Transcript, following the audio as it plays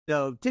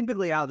So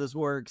typically how this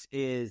works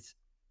is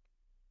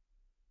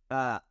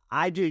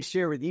I just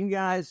share with you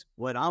guys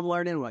what I'm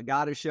learning, what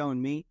God is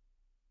showing me.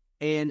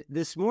 And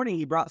this morning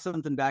he brought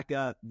something back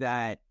up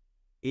that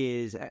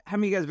is, how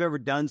many of you guys have ever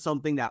done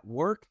something that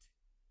worked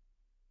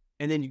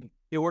and then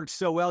it worked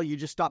so well you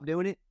just stopped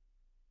doing it?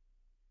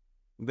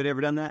 Anybody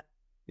ever done that?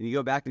 And you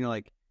go back and you're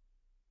like,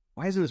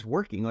 why isn't this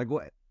working? Like,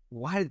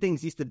 why did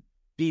things used to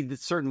be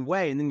this certain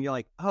way? And then you're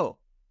like, oh,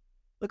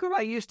 look what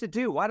I used to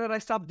do. Why did I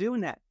stop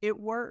doing that? It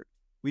worked.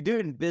 We do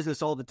it in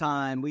business all the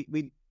time. We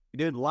do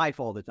it in life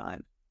all the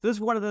time. So this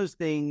is one of those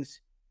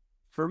things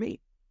for me.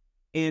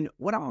 And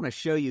what I want to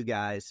show you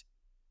guys,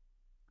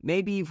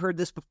 maybe you've heard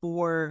this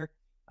before.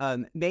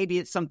 Maybe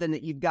it's something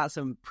that you've got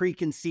some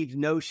preconceived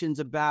notions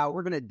about.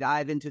 We're going to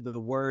dive into the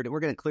word and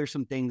we're going to clear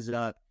some things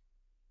up.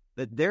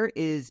 But there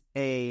is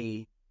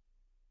a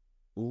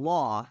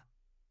law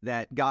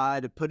that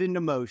God put into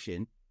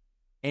motion.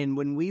 And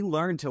when we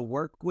learn to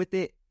work with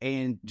it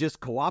and just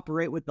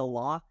cooperate with the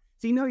law,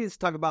 so you used to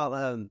talk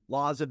about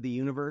laws of the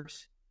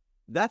universe.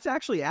 That's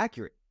actually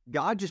accurate.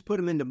 God just put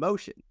them into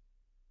motion.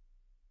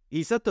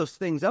 He set those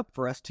things up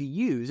for us to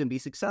use and be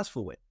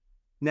successful with.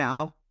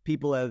 Now,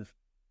 people have,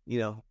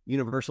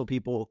 universe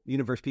people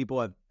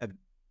have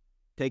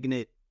taken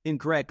it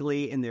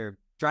incorrectly and they're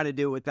trying to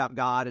do it without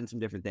God and some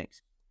different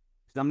things.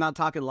 So I'm not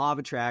talking law of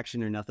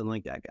attraction or nothing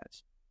like that,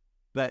 guys.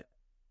 But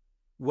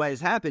what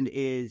has happened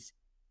is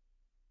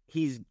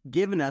he's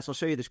given us, I'll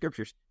show you the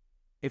scriptures,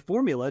 a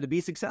formula to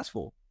be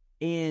successful.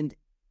 And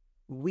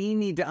we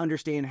need to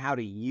understand how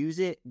to use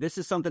it. This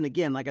is something,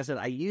 again, like I said,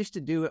 I used to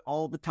do it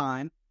all the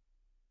time.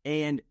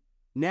 And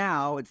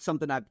now it's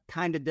something I've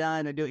kind of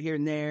done. I do it here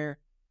and there.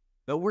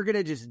 But we're going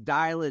to just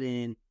dial it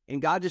in. And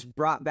God just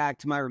brought back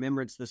to my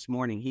remembrance this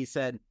morning. He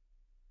said,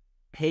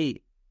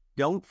 hey,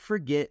 don't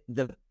forget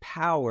the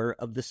power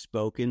of the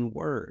spoken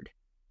word.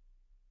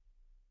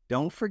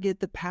 Don't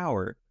forget the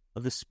power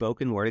of the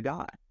spoken word of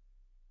God.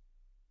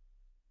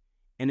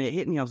 And it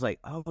hit me. I was like,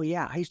 oh,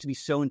 yeah, I used to be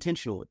so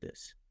intentional with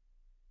this.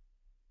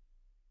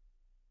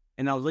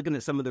 And I was looking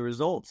at some of the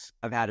results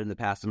I've had in the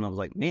past, and I was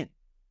like, man,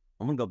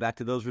 I'm going to go back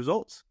to those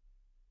results.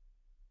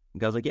 And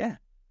God's like, yeah,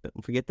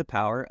 don't forget the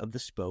power of the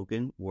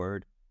spoken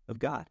word of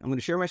God. I'm going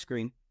to share my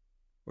screen.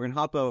 We're going to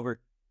hop over.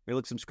 We're going to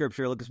look at some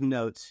scripture, look at some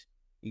notes.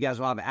 You guys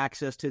will have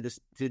access to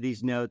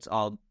these notes.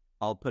 I'll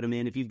put them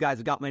in. If you guys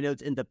have got my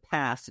notes in the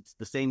past, it's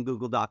the same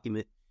Google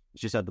document.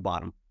 It's just at the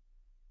bottom.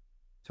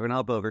 So we're going to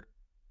hop over.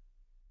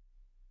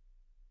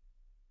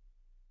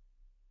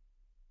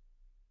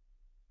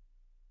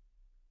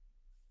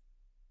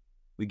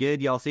 We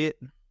good? Y'all see it?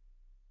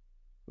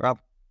 Rob,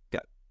 go.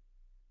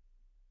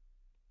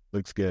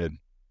 Looks good.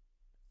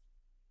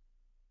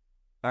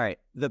 All right.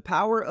 The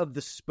power of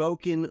the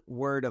spoken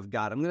word of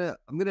God.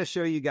 I'm gonna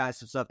show you guys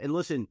some stuff. And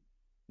listen,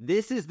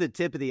 this is the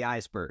tip of the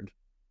iceberg.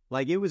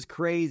 Like, it was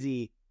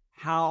crazy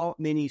how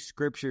many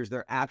scriptures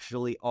there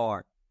actually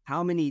are.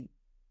 How many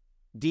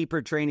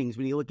deeper trainings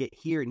when you look at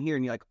here and here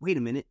and you're like, wait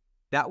a minute,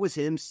 that was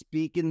him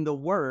speaking the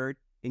word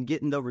and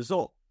getting the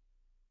result.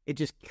 It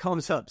just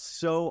comes up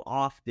so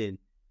often.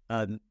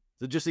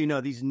 So just so you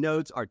know, these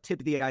notes are tip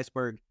of the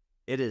iceberg.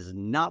 It is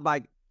not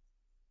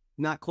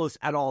close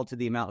at all to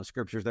the amount of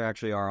scriptures there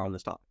actually are on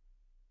this topic.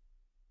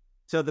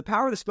 So the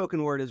power of the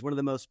spoken word is one of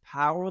the most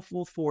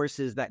powerful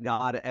forces that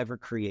God ever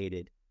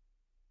created.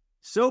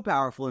 So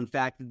powerful, in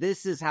fact,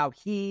 this is how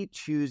he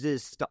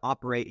chooses to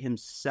operate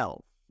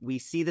himself. We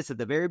see this at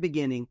the very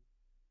beginning.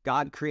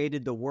 God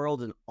created the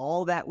world and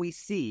all that we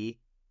see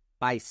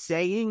by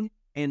saying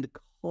and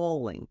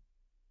calling.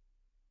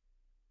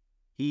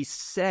 He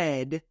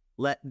said,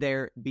 let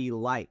there be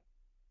light.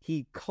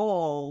 He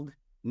called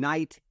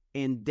night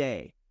and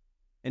day.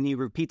 And he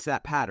repeats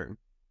that pattern.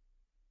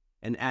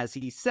 And as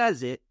he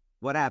says it,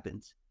 what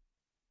happens?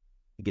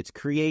 It gets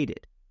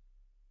created.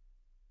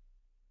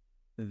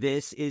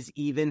 This is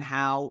even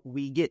how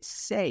we get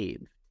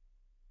saved.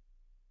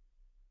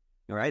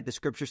 All right, the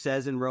scripture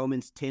says in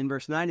Romans 10,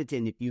 verse 9 to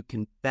 10, if you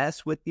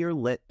confess with your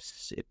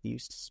lips, if you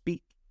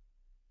speak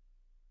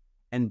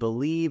and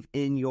believe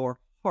in your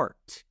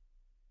heart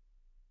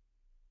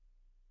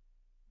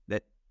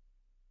that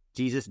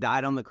Jesus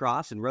died on the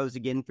cross and rose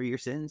again for your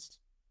sins,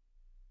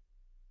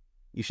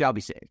 you shall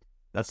be saved.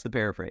 That's the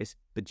paraphrase.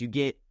 But you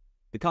get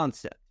the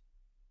concept.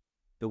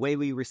 The way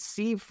we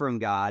receive from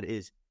God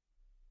is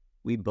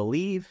we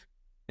believe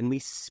and we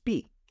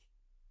speak.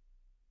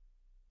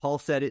 Paul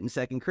said it in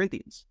 2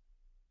 Corinthians.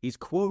 He's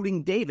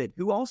quoting David,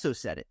 who also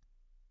said it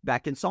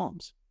back in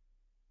Psalms.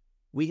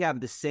 We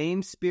have the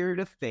same spirit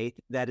of faith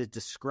that is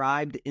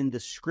described in the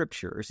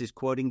scriptures. He's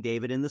quoting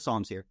David in the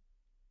Psalms here.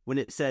 When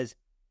it says,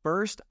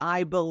 first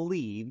I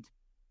believed,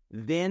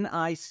 then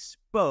I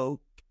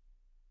spoke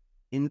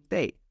in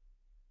faith.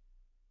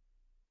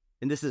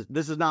 And this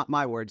is not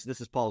my words.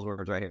 This is Paul's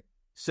words right here.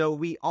 So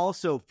we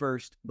also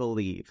first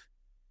believe,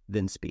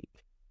 then speak.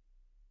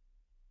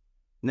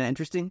 Isn't that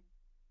interesting?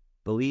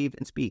 Believe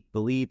and speak,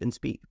 believe and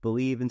speak,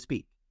 believe and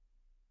speak.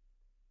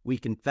 We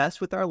confess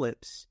with our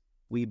lips.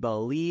 We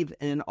believe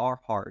in our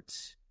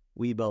hearts.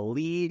 We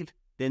believe,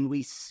 then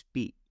we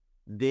speak.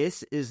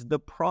 This is the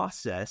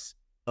process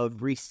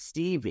of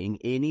receiving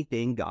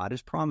anything God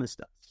has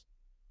promised us.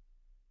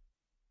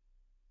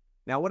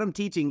 Now, what I'm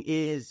teaching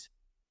is,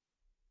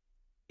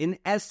 in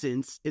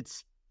essence,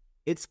 it's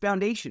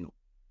foundational.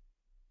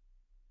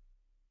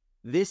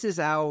 This is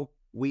how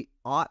we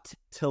ought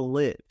to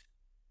live.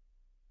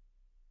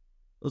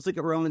 Let's look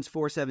at Romans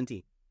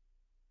 4:17.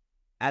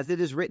 As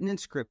it is written in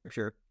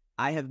Scripture,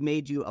 I have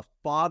made you a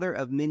father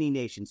of many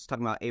nations,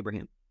 talking about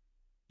Abraham,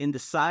 in the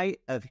sight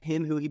of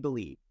him who he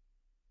believed.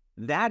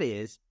 That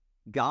is,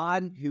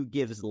 God who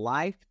gives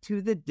life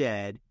to the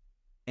dead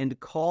and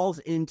calls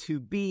into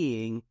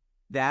being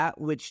that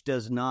which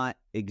does not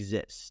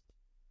exist.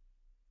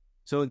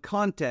 So in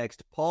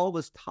context, Paul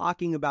was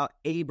talking about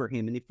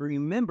Abraham. And if you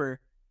remember,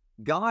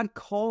 God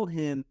called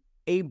him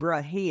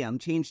Abraham,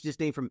 changed his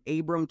name from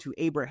Abram to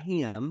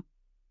Abraham,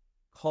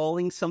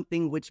 calling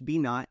something which be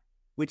not,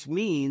 which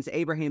means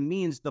Abraham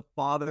means the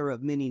father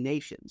of many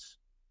nations.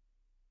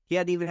 He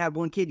hadn't even had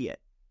one kid yet.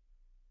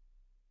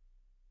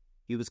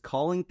 He was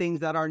calling things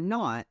that are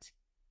not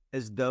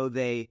as though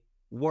they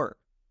were,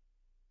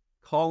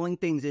 calling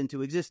things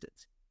into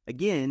existence.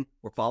 Again,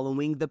 we're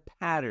following the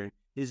pattern,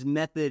 his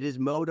method, his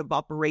mode of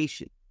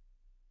operation.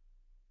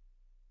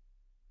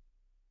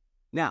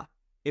 Now,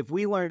 if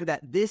we learn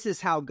that this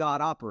is how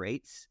God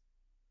operates,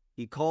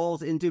 he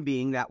calls into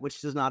being that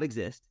which does not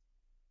exist.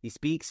 He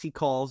speaks, he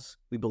calls,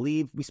 we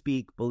believe, we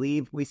speak,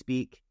 believe, we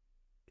speak,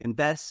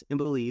 confess, and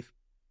believe.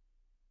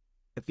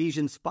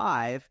 Ephesians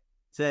 5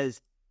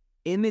 says,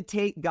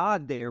 imitate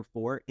God,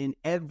 therefore, in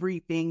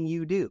everything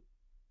you do.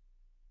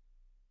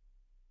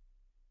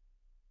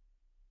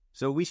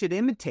 So we should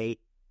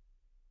imitate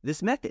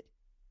this method.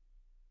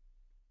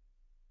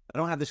 I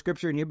don't have the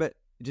scripture in here, but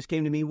it just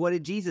came to me. What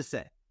did Jesus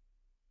say?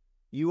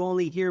 You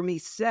only hear me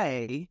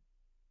say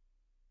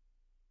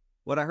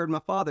what I heard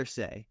my Father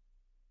say.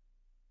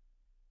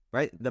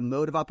 Right? The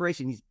mode of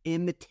operation. He's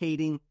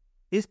imitating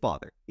his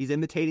Father. He's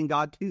imitating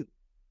God too.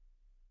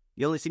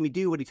 You only see me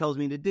do what he tells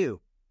me to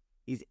do.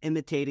 He's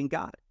imitating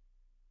God.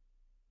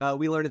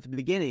 We learned at the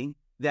beginning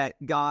that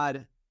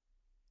God,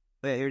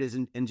 here it is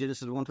in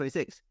Genesis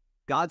 1:26.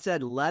 God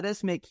said, let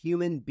us make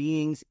human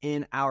beings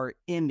in our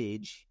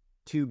image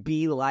to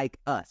be like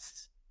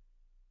us.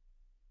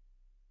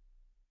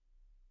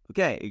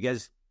 Okay, you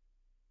guys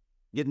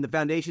getting the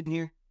foundation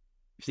here?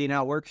 You seeing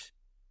how it works?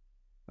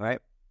 All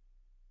right.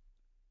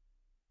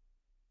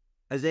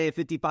 Isaiah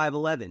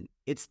 55:11.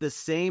 It's the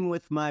same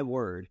with my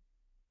word.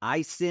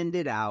 I send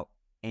it out,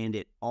 and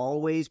it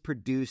always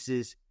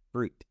produces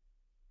fruit.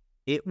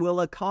 It will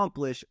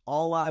accomplish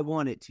all I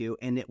want it to,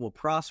 and it will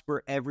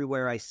prosper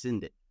everywhere I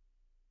send it.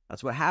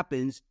 That's what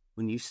happens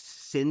when you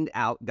send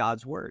out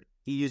God's word.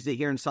 He used it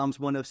here in Psalms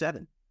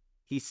 107.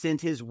 He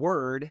sent his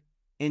word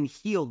and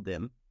healed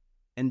them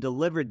and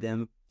delivered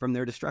them from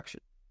their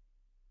destruction.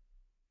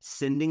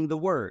 Sending the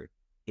word,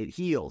 it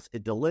heals,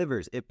 it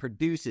delivers, it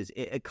produces,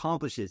 it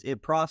accomplishes,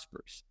 it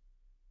prospers.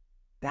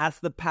 That's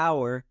the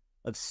power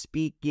of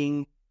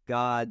speaking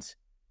God's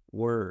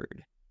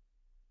word.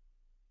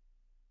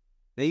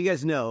 Now, you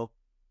guys know,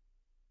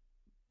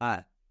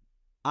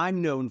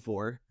 I'm known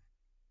for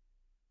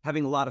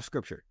having a lot of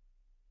scripture.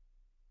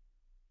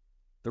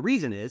 The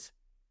reason is,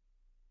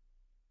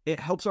 it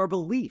helps our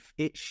belief.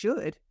 It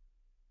should.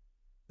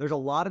 There's a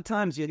lot of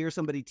times you'll hear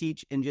somebody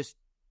teach and just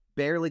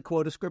barely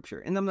quote a scripture.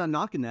 And I'm not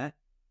knocking that.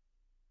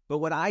 But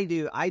what I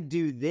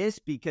do this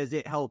because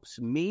it helps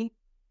me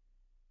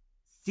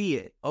see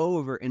it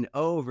over and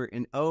over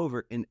and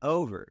over and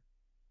over.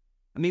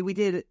 I mean, we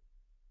did it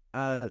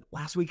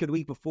last week or the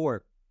week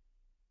before.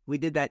 We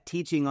did that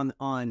teaching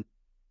on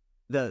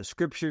the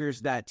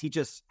scriptures that teach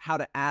us how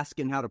to ask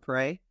and how to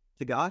pray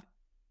to God.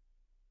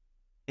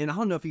 And I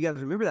don't know if you guys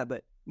remember that,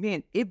 but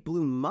man, it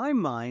blew my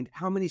mind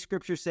how many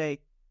scriptures say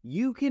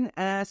you can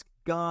ask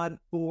God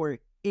for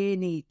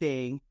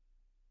anything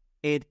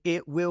and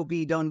it will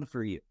be done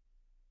for you.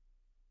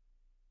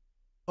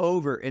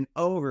 Over and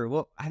over.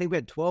 Well, I think we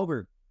had 12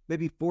 or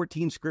maybe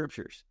 14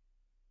 scriptures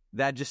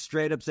that just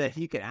straight up said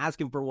you can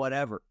ask him for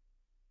whatever.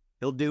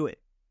 He'll do it.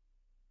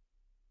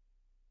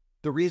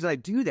 The reason I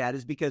do that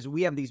is because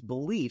we have these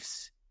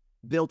beliefs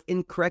built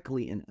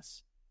incorrectly in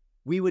us.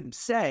 We would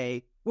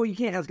say, well, you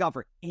can't ask God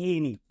for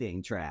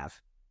anything, Trav.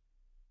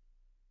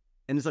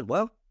 And it's like,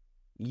 well,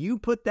 you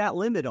put that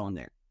limit on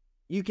there.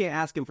 You can't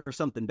ask him for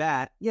something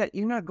bad. Yeah,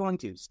 you're not going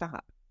to.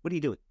 Stop. What are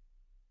you doing?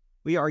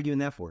 What are you arguing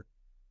that for?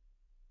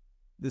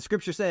 The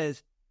scripture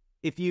says,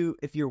 if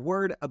his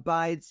word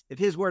abides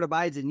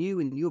in you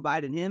and you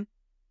abide in him,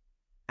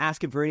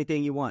 ask him for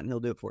anything you want and he'll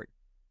do it for you.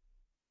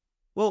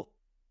 Well,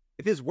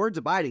 if his word's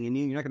abiding in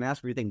you, you're not going to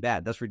ask for anything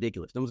bad. That's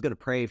ridiculous. No one's going to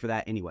pray for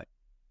that anyway.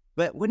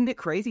 But wasn't it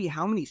crazy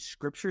how many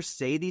scriptures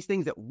say these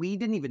things that we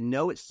didn't even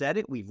know it said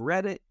it? We've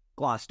read it,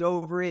 glossed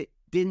over it,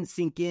 didn't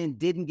sink in,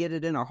 didn't get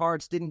it in our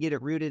hearts, didn't get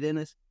it rooted in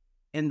us.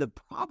 And the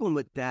problem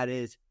with that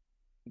is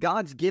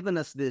God's given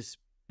us this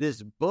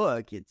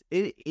book.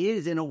 It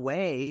is, in a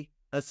way,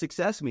 a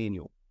success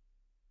manual.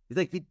 He's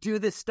like, if you do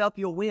this stuff,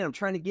 you'll win. I'm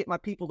trying to get my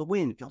people to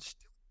win.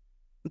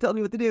 I'm telling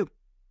you what to do.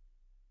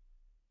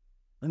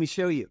 Let me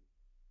show you.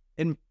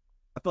 And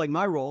I feel like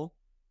my role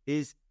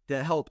is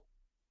to help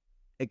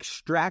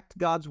extract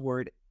God's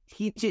word,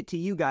 teach it to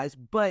you guys,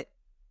 but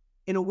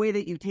in a way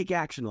that you take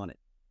action on it.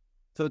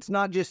 So it's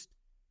not just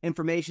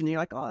information. And you're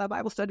like, oh, that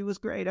Bible study was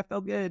great. I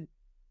felt good.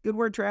 Good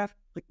word, Trav.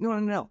 Like,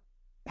 no.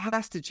 It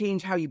has to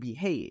change how you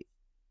behave.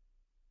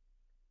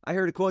 I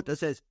heard a quote that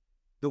says,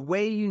 the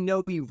way you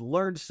know you've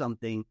learned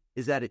something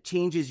is that it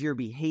changes your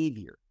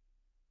behavior.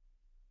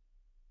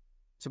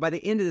 So by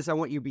the end of this, I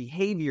want your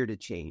behavior to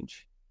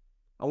change.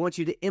 I want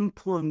you to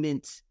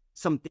implement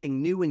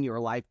something new in your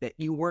life that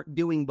you weren't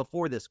doing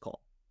before this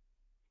call.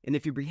 And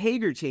if your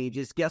behavior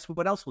changes, guess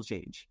what else will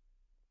change?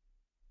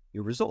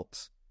 Your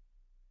results.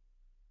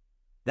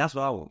 That's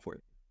what I want for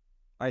you.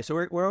 All right, so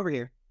we're over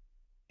here.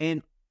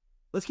 And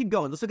let's keep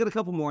going. Let's look at a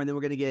couple more, and then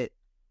we're going to get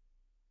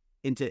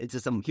into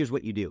some. Here's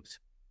what you do.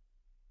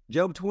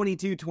 Job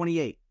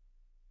 22:28.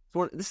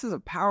 So this is a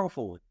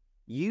powerful one.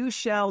 You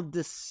shall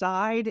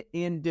decide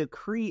and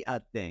decree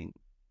a thing.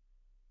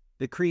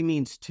 Decree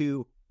means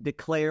to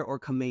declare or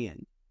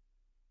command.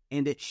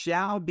 And it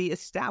shall be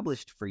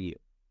established for you.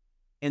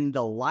 And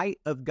the light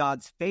of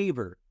God's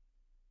favor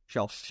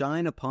shall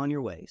shine upon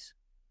your ways.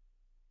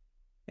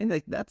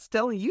 And that's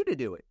telling you to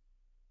do it.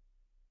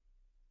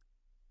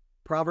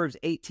 Proverbs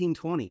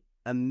 18:20.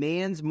 A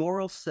man's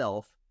moral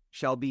self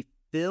shall be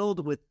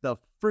filled with the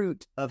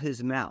fruit of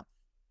his mouth,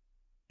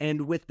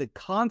 and with the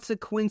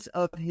consequence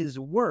of his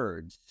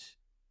words,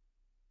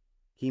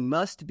 he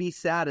must be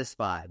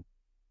satisfied,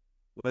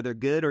 whether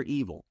good or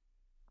evil.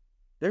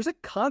 There's a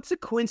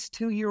consequence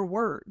to your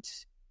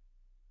words.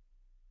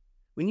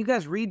 When you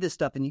guys read this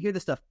stuff and you hear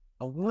this stuff,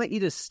 I want you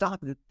to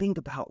stop and think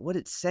about what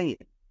it's saying.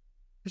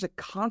 There's a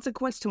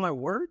consequence to my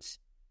words?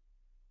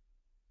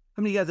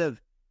 How many of you guys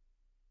have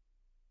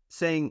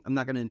saying, I'm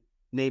not going to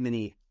name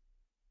any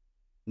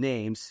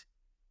names,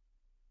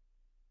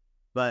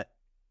 but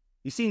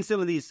you've seen some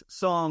of these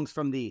songs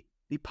from the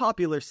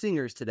popular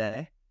singers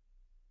today,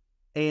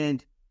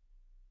 and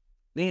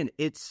man,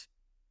 it's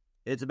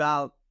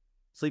about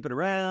sleeping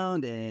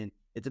around, and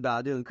it's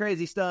about doing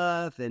crazy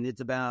stuff, and it's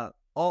about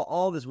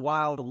all this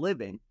wild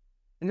living.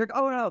 And you're like,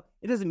 oh no,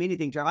 it doesn't mean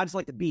anything, Trav. I just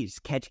like the beat,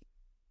 just catch it.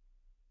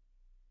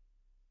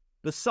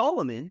 But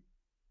Solomon,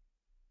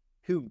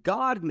 who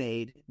God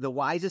made the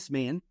wisest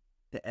man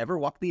to ever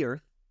walk the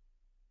earth,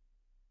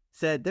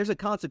 said there's a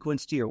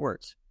consequence to your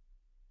words.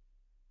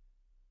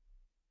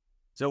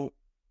 So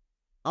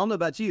I don't know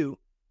about you,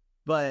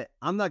 but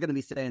I'm not going to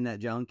be saying that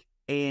junk.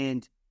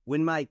 And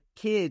when my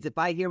kids, if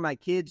I hear my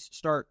kids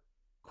start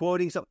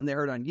quoting something they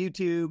heard on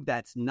YouTube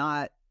that's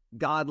not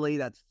godly,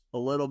 that's a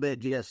little bit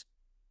just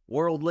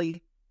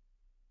worldly,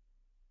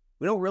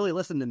 we don't really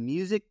listen to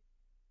music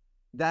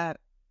that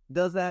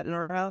does that in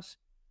our house.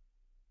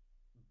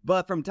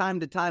 But from time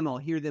to time, I'll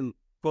hear them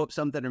quote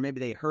something, or maybe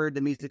they heard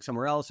the music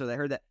somewhere else, or they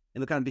heard that,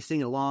 and they'll kind of be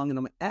singing along, and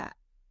I'm like,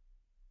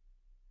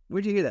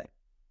 where'd you hear that?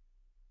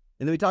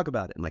 And then we talk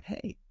about it. I'm like,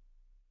 hey,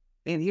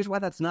 man, here's why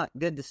that's not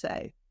good to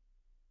say.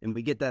 And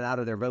we get that out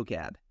of their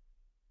vocab.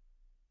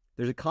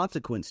 There's a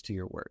consequence to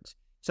your words.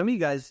 Some of you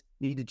guys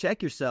need to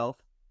check yourself,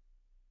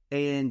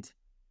 and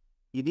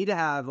you need to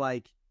have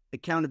like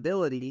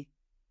accountability.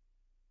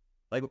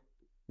 Like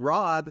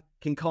Rob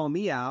can call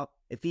me out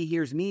if he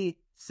hears me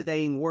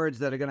saying words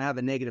that are going to have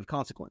a negative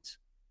consequence.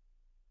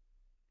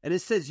 And it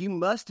says you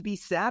must be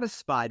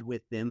satisfied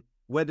with them,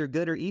 whether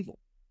good or evil.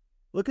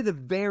 Look at the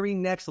very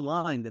next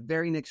line, the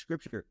very next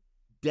scripture.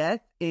 Death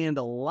and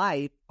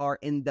life are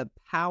in the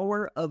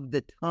power of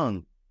the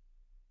tongue,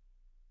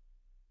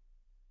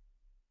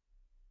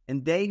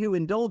 and they who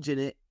indulge in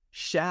it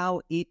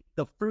shall eat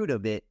the fruit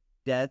of it,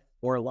 death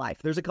or life.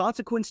 There's a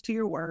consequence to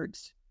your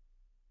words.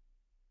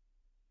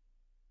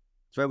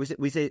 So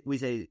we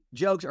say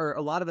jokes, or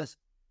a lot of us,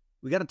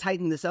 we got to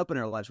tighten this up in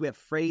our lives. We have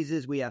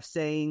phrases, we have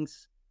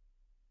sayings.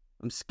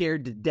 I'm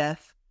scared to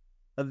death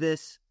of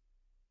this.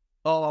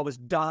 Oh, I was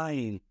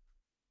dying.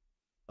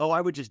 Oh,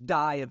 I would just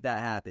die if that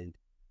happened.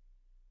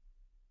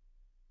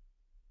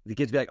 The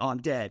kids be like, oh,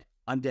 I'm dead.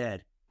 I'm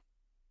dead.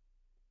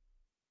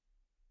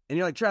 And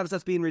you're like, Travis,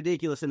 that's being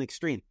ridiculous and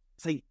extreme.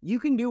 It's like, you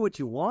can do what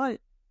you want,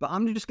 but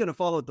I'm just going to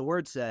follow what the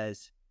word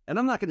says, and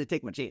I'm not going to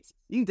take my chance.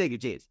 You can take your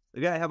chance.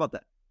 Okay, how about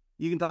that?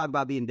 You can talk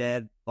about being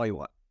dead all you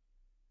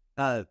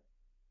want.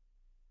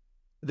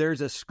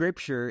 There's a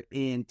scripture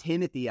in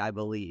Timothy, I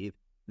believe,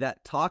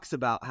 that talks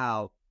about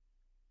how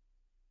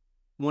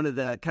one of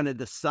the kind of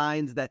the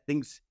signs that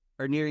things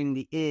are nearing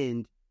the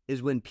end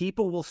is when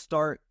people will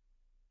start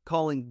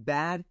calling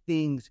bad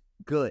things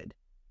good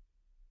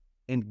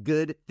and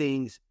good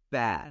things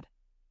bad.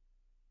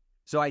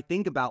 So I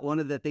think about one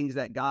of the things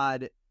that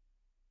God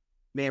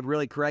may have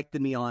really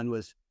corrected me on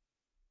was,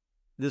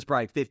 this is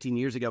probably 15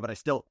 years ago, but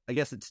I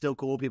guess it's still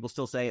cool. People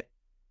still say it.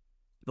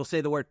 They'll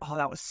say the word, oh,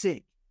 that was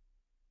sick.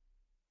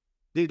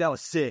 Dude, that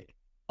was sick.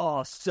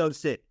 Oh, so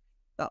sick.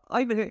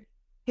 I even hear,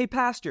 hey,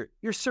 pastor,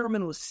 your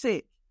sermon was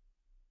sick.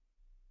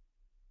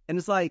 And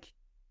it's like,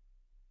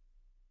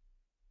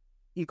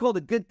 you called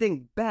a good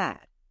thing bad.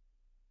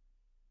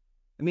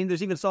 I mean,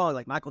 there's even songs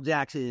like Michael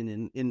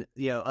Jackson and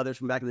others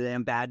from back in the day.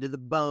 I'm bad to the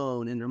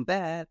bone, and I'm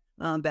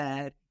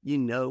bad, you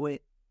know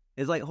it.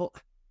 It's like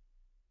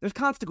there's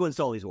consequence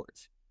to all these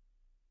words.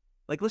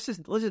 Like let's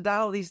just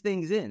dial these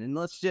things in, and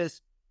let's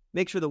just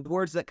make sure the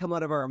words that come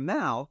out of our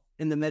mouth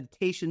and the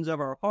meditations of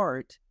our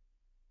heart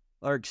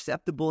are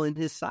acceptable in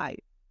His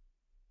sight.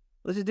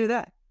 Let's just do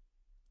that.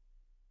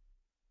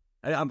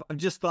 I've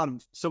just thought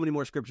of so many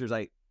more scriptures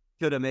I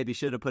should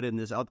have put in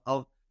this.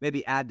 I'll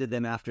maybe add to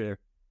them after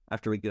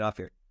we get off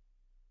here.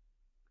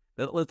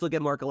 But let's look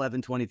at Mark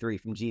 11:23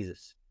 from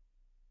Jesus.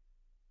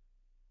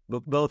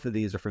 Both of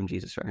these are from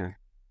Jesus right here.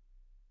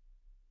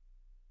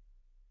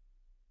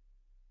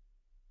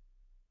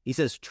 He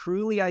says,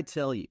 "Truly I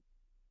tell you,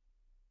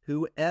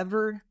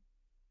 whoever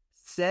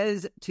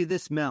says to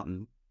this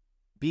mountain,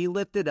 be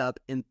lifted up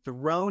and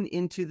thrown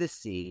into the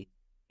sea,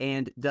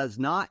 and does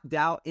not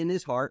doubt in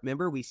his heart."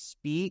 Remember, we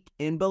speak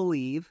and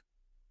believe.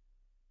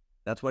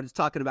 That's what it's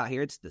talking about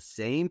here. It's the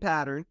same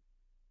pattern.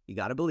 You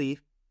got to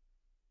believe.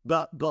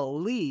 But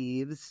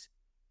believes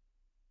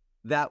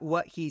that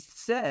what he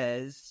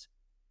says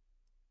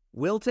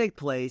will take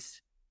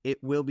place,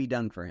 it will be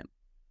done for him.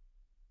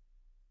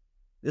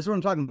 This is what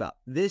I'm talking about.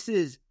 This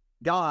is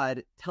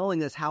God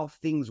telling us how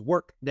things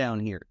work down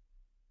here.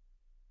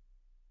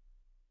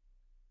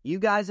 You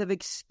guys have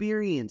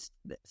experienced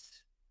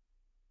this.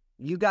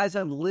 You guys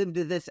have lived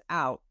this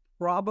out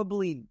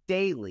probably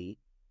daily,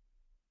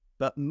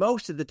 but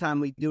most of the time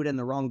we do it in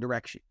the wrong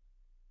direction.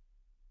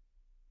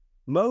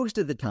 Most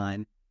of the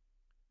time,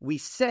 we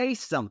say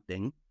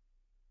something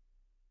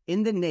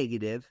in the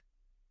negative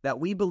that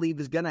we believe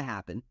is going to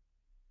happen,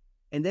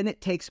 and then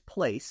it takes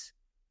place,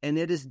 and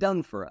it is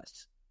done for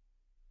us.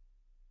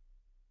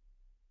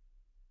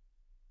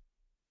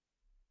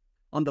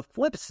 On the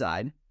flip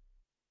side,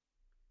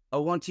 I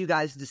want you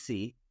guys to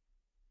see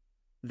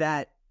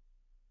that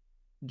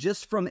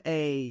just from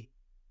a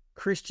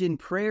Christian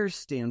prayer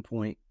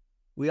standpoint,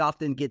 we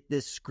often get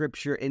this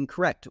scripture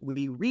incorrect.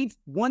 We read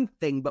one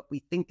thing, but we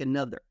think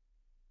another.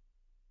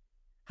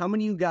 How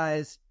many of you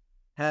guys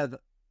have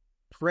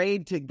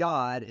prayed to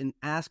God and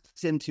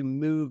asked Him to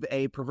move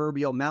a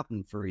proverbial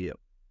mountain for you?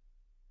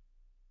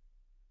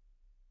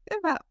 Yeah,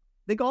 I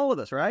think all of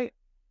us, right?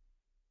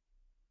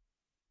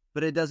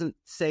 But it doesn't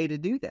say to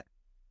do that.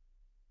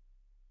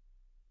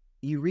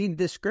 You read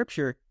this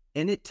scripture,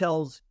 and it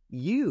tells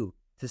you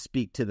to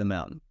speak to the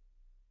mountain.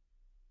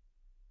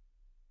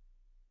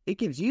 It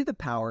gives you the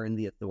power and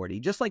the authority,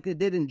 just like it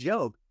did in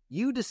Job.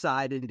 You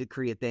decide and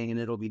decree a thing, and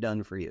it'll be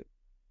done for you.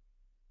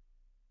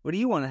 What do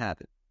you want to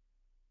happen?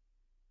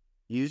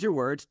 Use your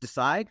words,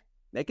 decide,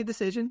 make a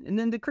decision, and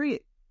then decree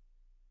it.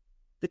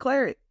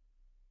 Declare it.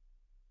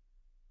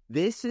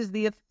 This is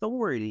the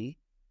authority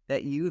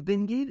that you've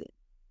been given.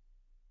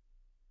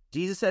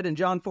 Jesus said in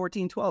John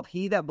 14:12,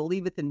 "He that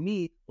believeth in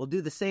me will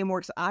do the same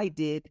works I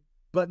did,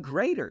 but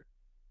greater."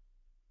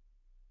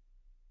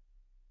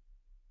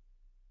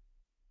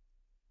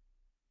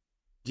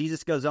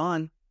 Jesus goes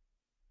on.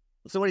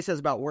 So what he says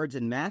about words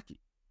in Matthew.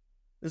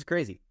 This is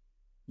crazy.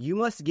 "You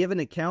must give an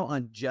account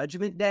on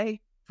judgment day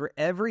for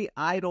every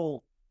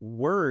idle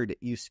word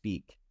you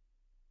speak.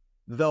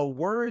 The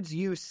words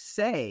you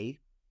say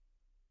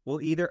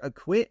will either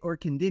acquit or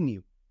condemn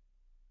you."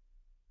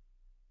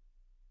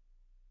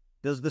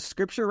 Does the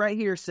scripture right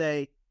here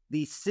say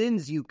the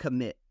sins you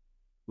commit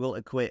will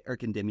acquit or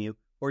condemn you?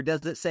 Or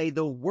does it say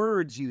the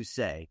words you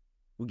say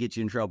will get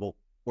you in trouble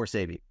or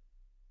save you?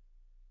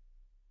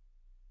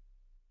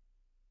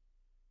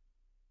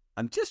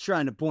 I'm just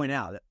trying to point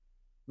out that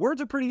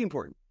words are pretty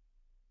important.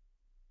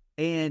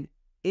 And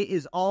it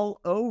is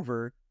all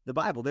over the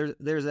Bible.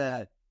 There's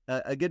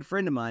a good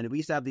friend of mine, and we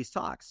used to have these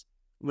talks.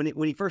 When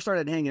he first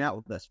started hanging out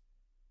with us,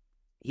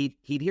 he'd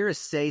hear us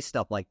say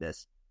stuff like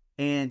this.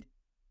 And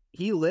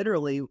he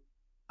literally,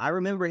 I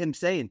remember him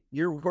saying,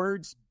 "Your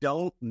words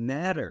don't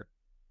matter."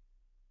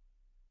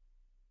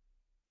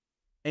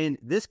 And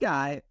this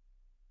guy,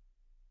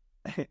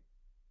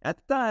 at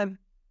the time,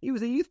 he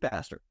was a youth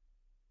pastor.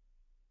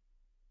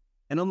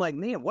 And I'm like,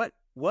 man,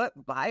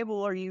 what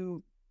Bible are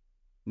you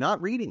not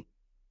reading?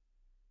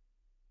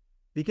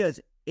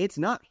 Because it's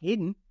not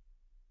hidden.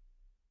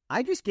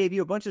 I just gave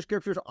you a bunch of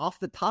scriptures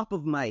off the top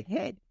of my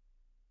head.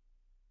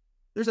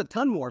 There's a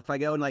ton more if I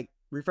go and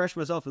refresh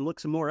myself and look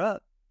some more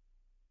up.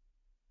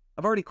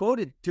 I've already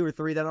quoted 2 or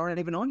 3 that aren't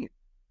even on here.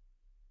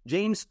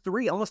 James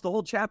 3, almost the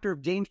whole chapter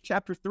of James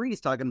chapter 3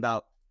 is talking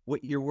about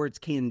what your words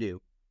can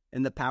do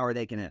and the power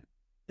they can have.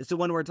 It's the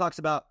one where it talks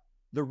about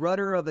the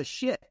rudder of a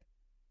ship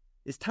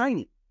is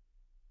tiny,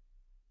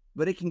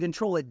 but it can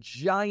control a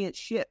giant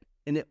ship,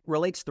 and it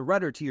relates the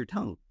rudder to your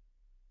tongue.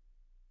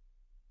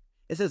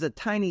 It says a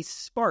tiny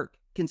spark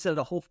can set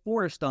a whole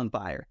forest on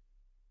fire,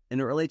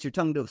 and it relates your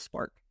tongue to a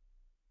spark.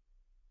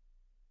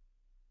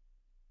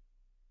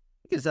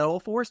 It can set a whole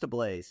forest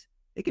ablaze.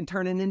 It can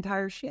turn an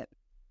entire ship.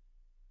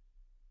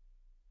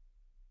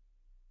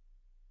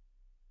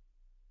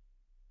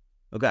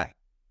 Okay.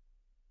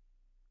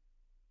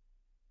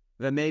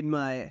 Have I made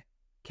my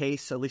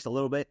case at least a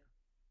little bit?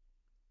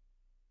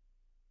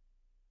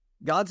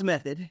 God's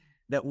method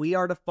that we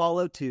are to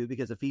follow too,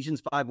 because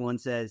Ephesians 5:1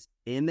 says,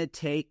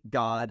 imitate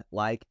God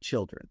like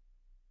children.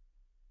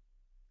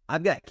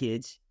 I've got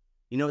kids.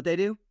 You know what they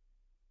do?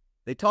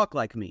 They talk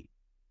like me.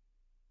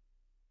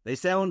 They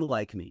sound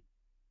like me.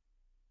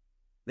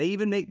 They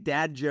even make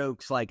dad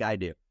jokes like I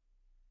do.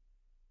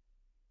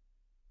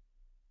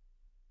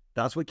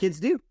 That's what kids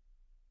do.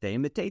 They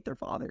imitate their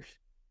fathers.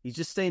 He's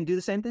just saying, do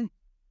the same thing.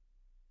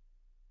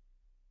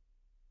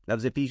 That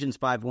was Ephesians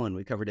 5:1.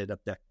 We covered it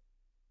up there.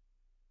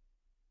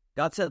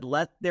 God said,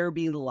 let there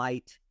be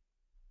light,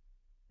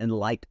 and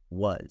light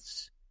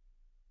was.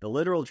 The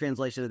literal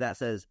translation of that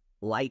says,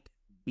 light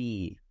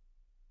be.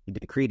 He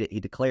decreed it.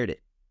 He declared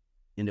it.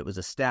 And it was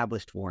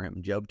established for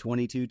him. Job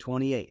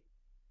 22:28.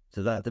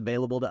 So that's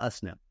available to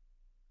us now.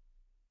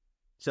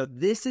 So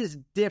this is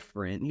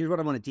different. Here's what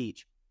I want to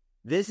teach.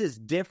 This is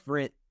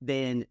different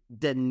than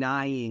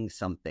denying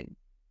something.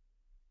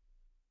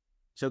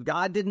 So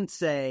God didn't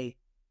say,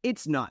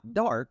 it's not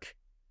dark.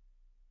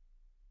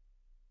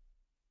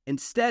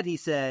 Instead, he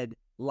said,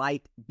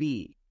 light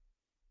be,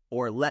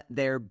 or let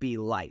there be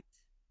light.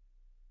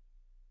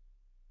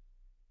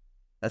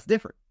 That's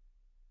different,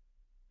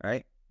 all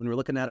right, when we're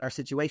looking at our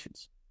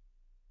situations.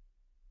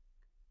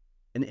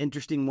 An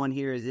interesting one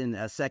here is in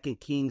 2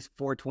 Kings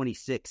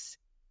 4:26.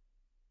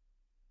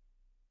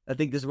 I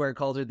think this is where it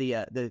calls her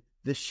the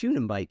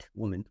Shunammite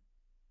woman.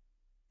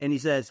 And he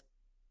says,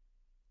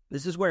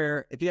 this is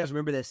where, if you guys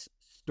remember this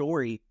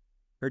story,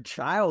 her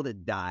child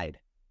had died.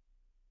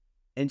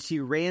 And she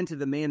ran to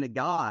the man of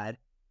God,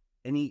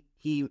 and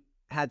he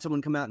had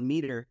someone come out and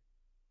meet her.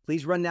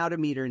 Please run now to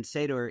meet her and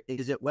say to her,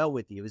 is it well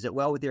with you? Is it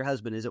well with your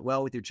husband? Is it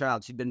well with your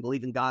child? She'd been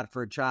believing God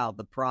for a child.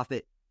 The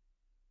prophet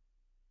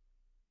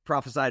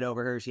prophesied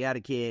over her. She had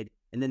a kid,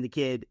 and then the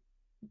kid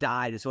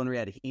died. This one who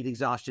had heat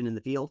exhaustion in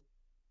the field.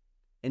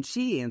 And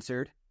she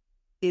answered,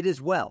 it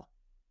is well.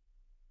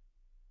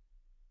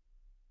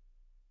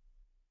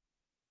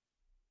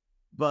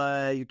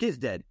 But your kid's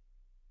dead.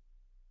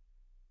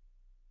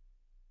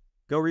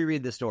 Go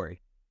reread the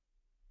story.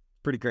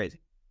 Pretty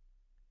crazy.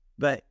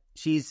 But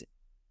she's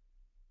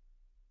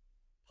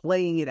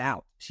playing it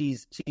out.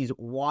 She's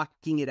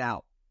walking it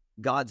out.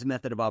 God's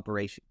method of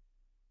operation.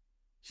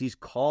 She's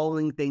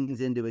calling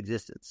things into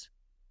existence.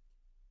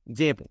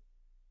 Example.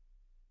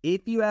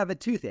 If you have a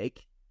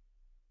toothache,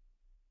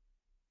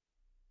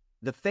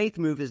 the faith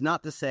move is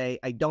not to say,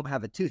 I don't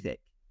have a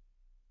toothache.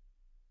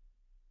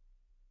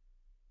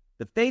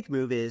 The faith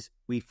move is,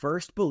 we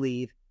first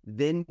believe,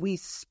 then we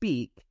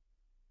speak.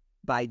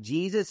 By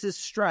Jesus'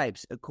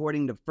 stripes,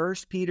 according to 1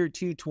 Peter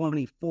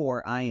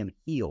 2:24, I am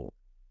healed.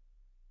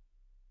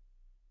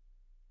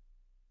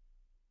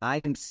 I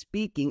am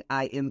speaking,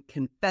 I am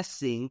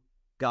confessing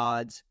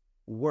God's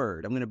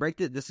word. I'm going to break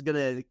this. This is going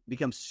to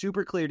become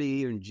super clear to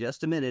you in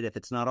just a minute if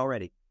it's not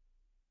already.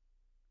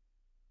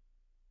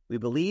 We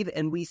believe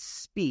and we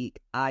speak,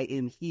 I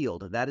am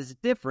healed. That is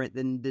different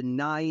than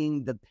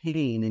denying the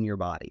pain in your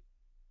body.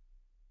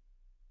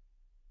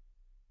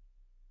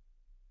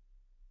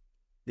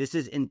 This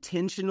is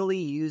intentionally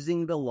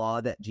using the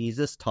law that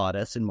Jesus taught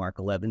us in Mark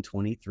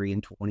 11:23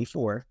 and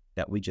 24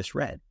 that we just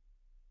read.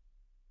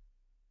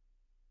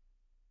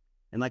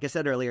 And like I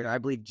said earlier, I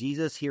believe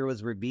Jesus here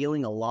was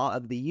revealing a law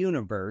of the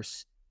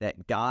universe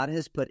that God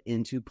has put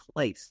into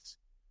place.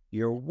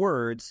 Your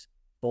words,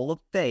 full of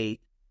faith,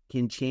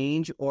 can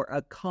change or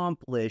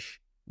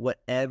accomplish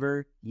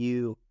whatever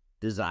you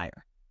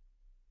desire.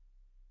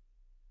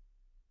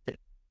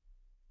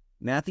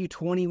 Matthew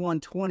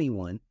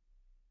 21:21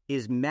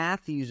 is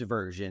Matthew's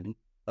version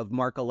of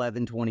Mark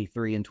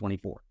 11:23 and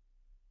 24.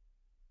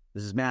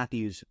 This is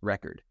Matthew's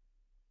record.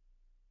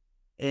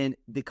 And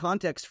the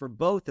context for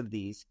both of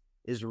these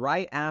is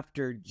right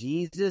after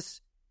Jesus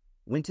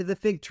went to the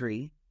fig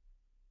tree,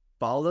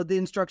 followed the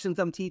instructions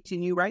I'm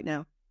teaching you right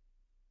now,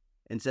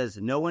 and says,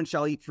 no one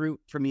shall eat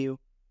fruit from you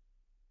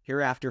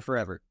hereafter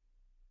forever.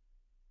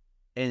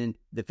 And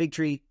the fig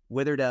tree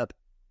withered up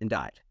and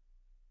died.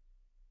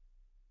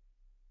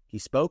 He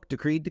spoke,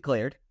 decreed,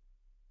 declared,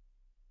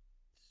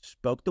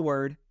 spoke the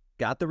word,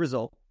 got the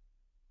result.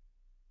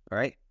 All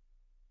right.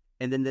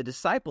 And then the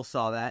disciples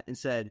saw that and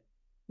said,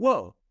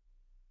 whoa,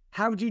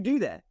 how would you do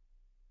that?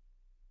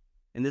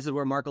 And this is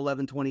where Mark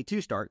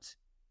 11:22 starts.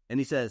 And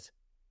he says,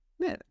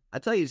 man, I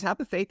tell you, just have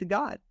the faith of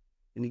God.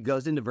 And he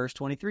goes into verse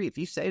 23. If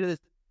you say to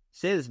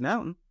this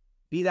mountain,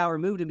 be thou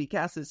removed and be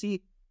cast to the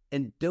sea,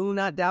 and do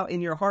not doubt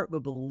in your heart,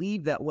 but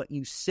believe that what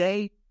you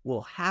say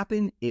will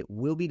happen, it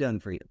will be done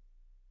for you.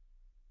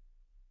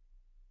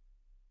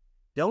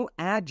 Don't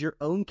add your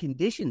own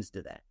conditions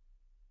to that.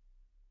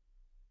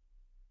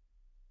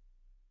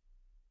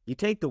 You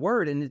take the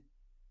word and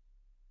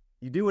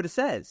you do what it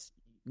says.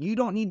 You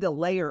don't need to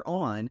layer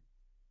on,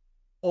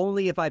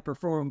 only if I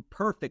perform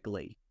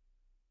perfectly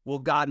will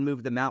God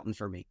move the mountain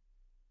for me.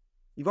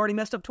 You've already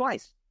messed up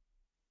twice.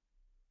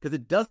 Because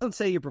it doesn't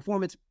say your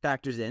performance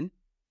factors in,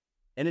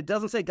 and it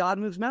doesn't say God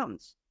moves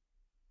mountains.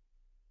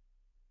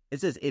 It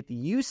says if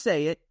you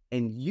say it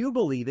and you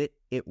believe it,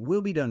 it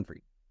will be done for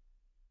you.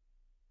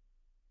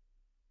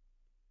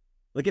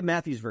 Look at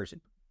Matthew's version.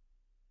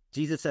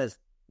 Jesus says,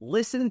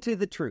 Listen to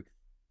the truth.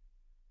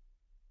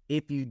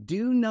 If you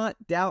do not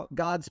doubt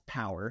God's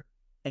power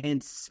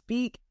and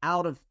speak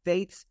out of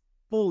faith's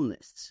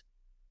fullness,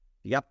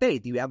 you got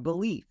faith, you have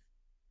belief.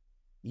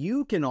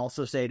 You can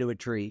also say to a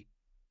tree,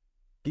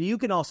 you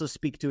can also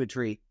speak to a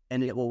tree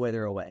and it will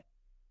wither away.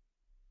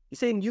 He's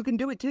saying you can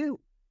do it too.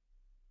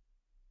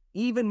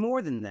 Even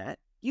more than that,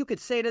 you could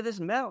say to this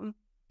mountain,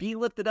 be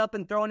lifted up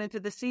and thrown into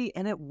the sea,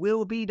 and it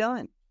will be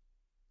done.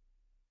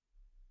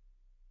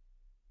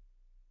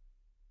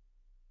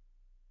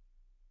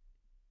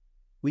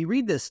 We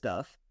read this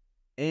stuff,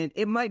 and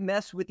it might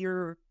mess with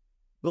your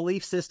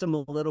belief system a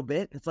little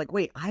bit. It's like,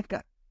 wait, I've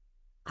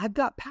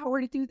got power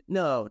to do that?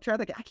 No,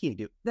 Trav, I can't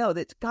do it. No,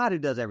 it's God who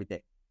does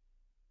everything.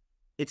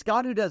 It's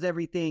God who does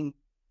everything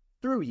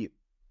through you.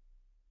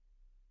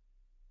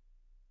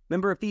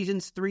 Remember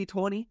Ephesians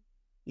 3:20?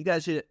 You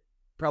guys should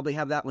probably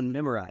have that one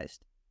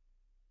memorized.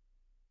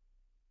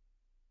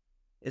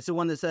 It's the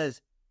one that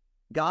says,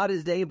 God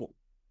is able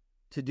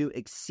to do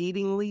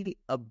exceedingly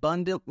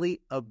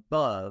abundantly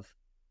above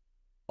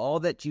all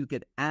that you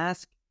could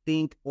ask,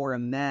 think, or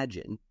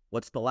imagine.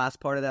 What's the last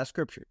part of that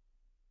scripture?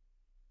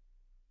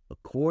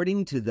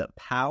 According to the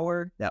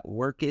power that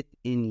worketh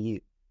in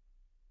you.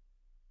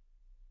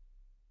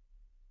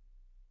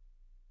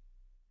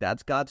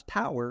 That's God's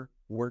power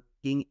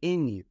working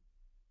in you.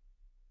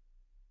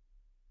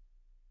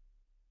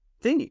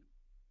 It's in you.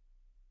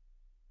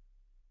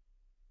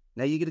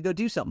 Now you got to go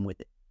do something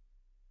with it.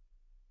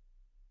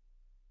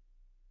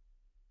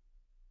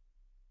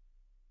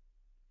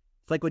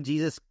 It's like when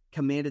Jesus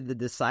commanded the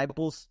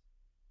disciples.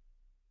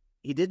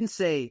 He didn't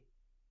say,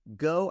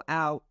 go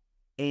out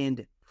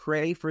and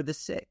pray for the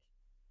sick.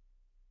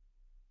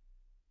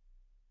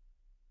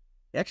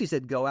 He actually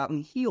said, go out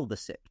and heal the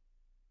sick.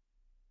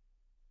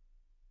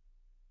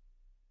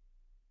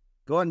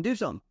 Go out and do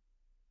something.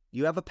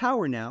 You have a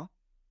power now.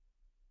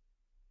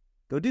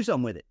 Go do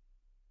something with it.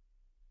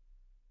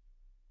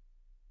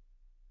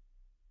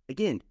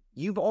 Again,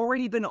 you've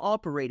already been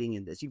operating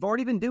in this. You've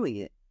already been doing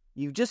it.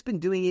 You've just been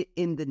doing it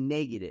in the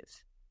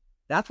negative.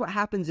 That's what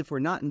happens if we're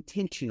not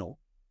intentional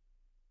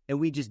and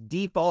we just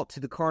default to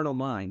the carnal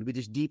mind. We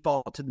just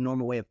default to the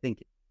normal way of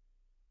thinking.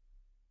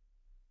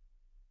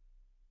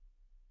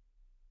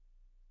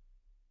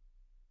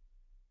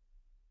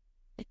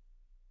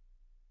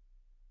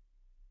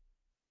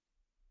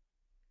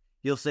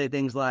 You'll say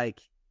things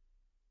like,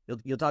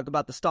 you'll talk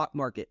about the stock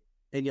market,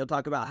 and you'll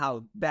talk about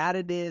how bad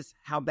it is,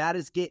 how bad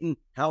it's getting,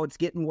 how it's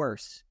getting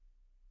worse.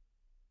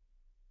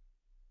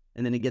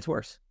 And then it gets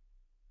worse.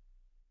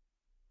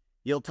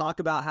 You'll talk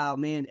about how,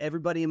 man,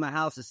 everybody in my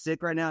house is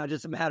sick right now. It's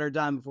just a matter of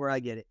time before I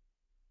get it.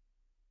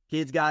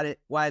 Kids got it.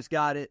 Wife's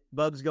got it.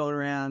 Bugs going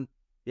around.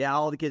 Yeah,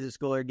 all the kids at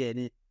school are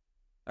getting it.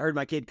 I heard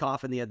my kid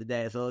coughing the other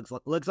day, so it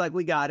looks like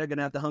we got it. Going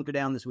to have to hunker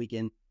down this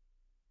weekend.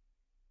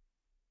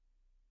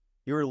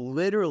 You're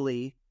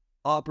literally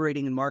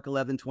operating in Mark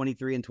 11,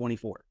 23, and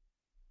 24.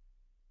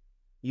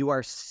 You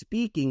are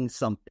speaking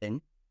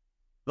something,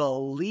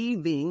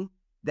 believing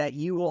that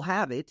you will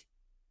have it,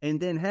 and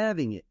then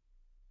having it.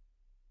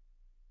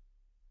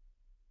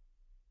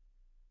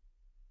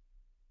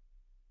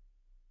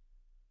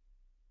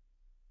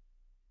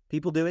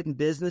 People do it in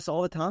business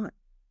all the time.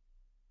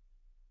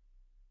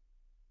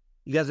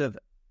 You guys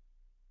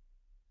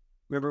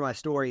remember my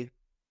story?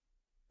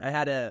 I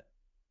had a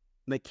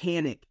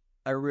mechanic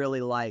I really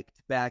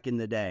liked back in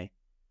the day.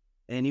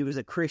 And he was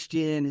a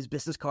Christian. His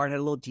business card had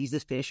a little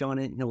Jesus fish on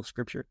it, and a little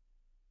scripture,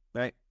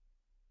 right?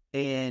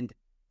 And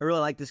I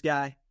really liked this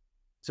guy.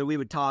 So we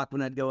would talk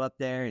when I'd go up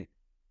there. And I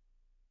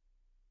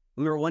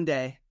remember one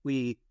day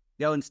we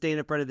go and stand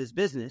in front of his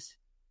business,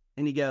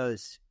 and he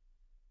goes,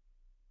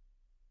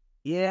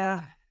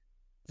 yeah,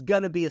 it's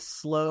going to be a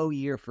slow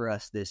year for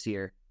us this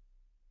year.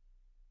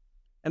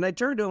 And I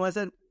turned to him, I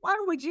said,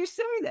 why would you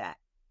say that?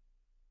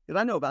 Because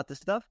I know about this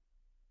stuff.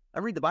 I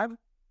read the Bible.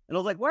 And I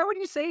was like, why would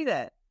you say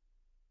that?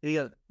 And he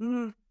goes,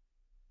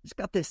 just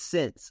got this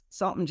sense.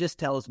 Something just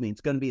tells me it's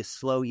going to be a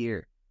slow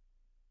year.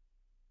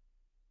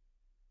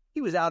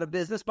 He was out of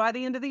business by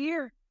the end of the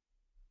year.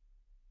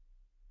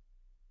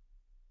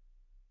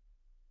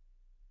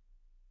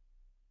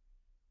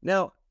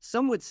 Now,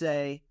 some would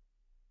say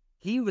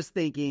he was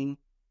thinking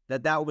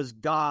that was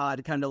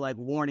God kind of like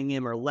warning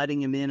him or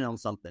letting him in on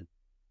something.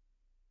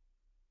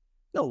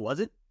 No, it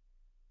wasn't.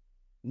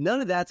 None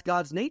of that's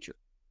God's nature.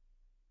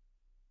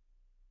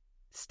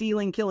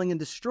 Stealing, killing, and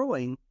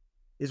destroying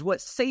is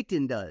what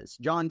Satan does.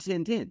 John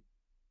 10:10.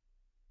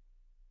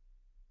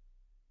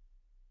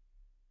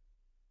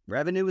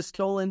 Revenue was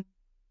stolen.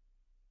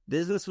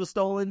 Business was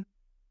stolen.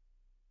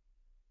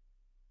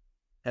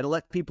 Had to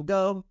let people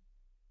go.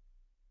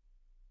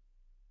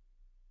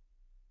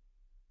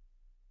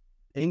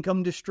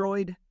 Income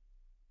destroyed.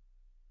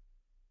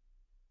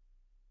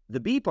 The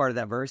B part of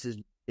that verse is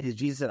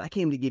Jesus said, I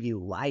came to give you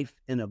life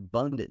in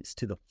abundance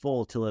to the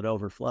full till it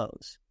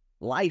overflows.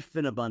 Life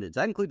in abundance.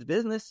 That includes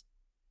business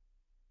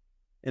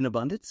in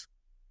abundance.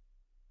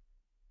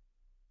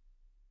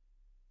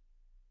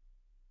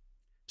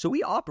 So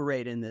we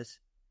operate in this.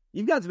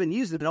 You guys have been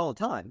using it all the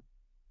time.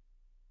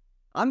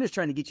 I'm just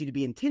trying to get you to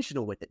be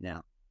intentional with it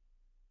now.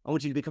 I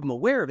want you to become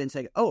aware of it and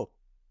say, oh,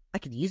 I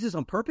could use this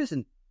on purpose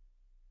and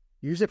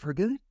use it for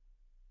good.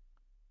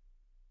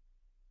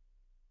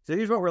 So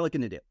here's what we're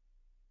looking to do.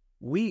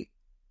 We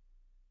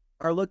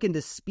are looking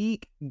to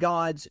speak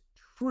God's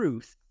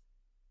truth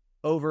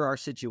over our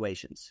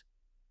situations.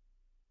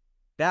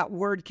 That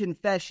word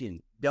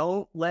confession,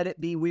 don't let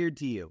it be weird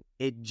to you.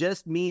 It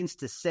just means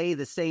to say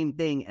the same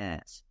thing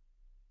as.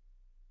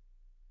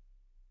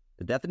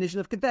 The definition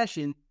of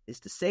confession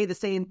is to say the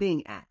same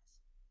thing as.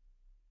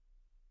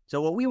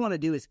 So what we want to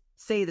do is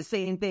say the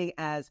same thing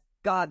as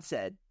God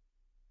said.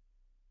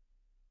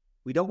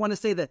 We don't want to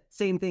say the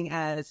same thing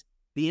as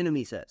the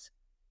enemy says.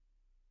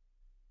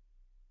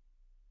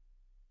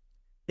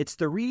 It's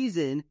the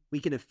reason we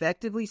can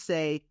effectively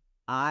say,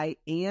 I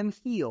am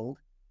healed,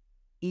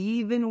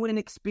 even when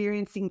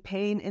experiencing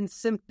pain and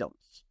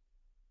symptoms,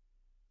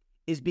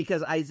 is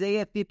because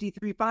Isaiah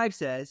 53:5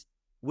 says,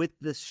 with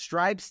the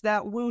stripes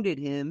that wounded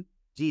him,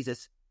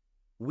 Jesus,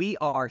 we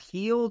are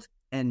healed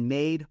and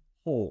made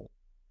whole.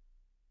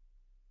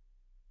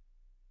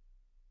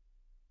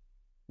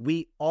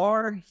 We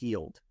are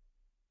healed.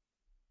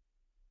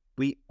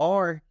 We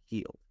are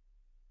healed.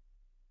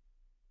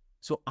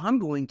 So I'm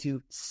going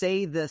to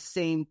say the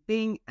same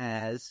thing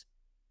as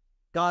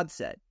God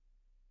said.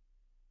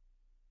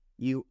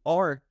 You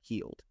are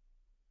healed.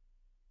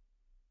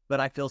 But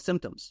I feel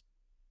symptoms.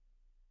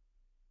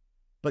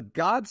 But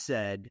God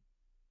said,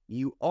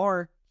 you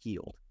are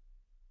healed.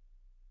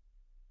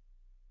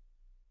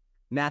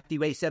 Matthew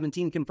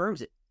 8:17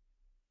 confirms it.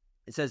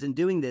 It says, in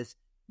doing this,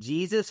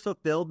 Jesus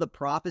fulfilled the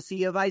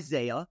prophecy of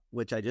Isaiah,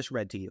 which I just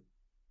read to you.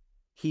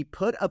 He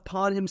put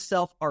upon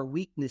himself our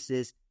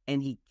weaknesses,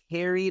 and he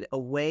carried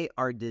away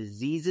our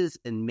diseases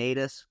and made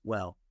us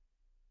well.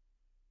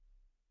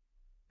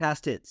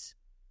 Past tense.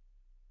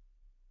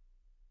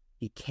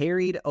 He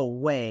carried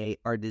away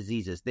our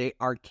diseases. They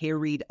are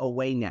carried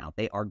away now.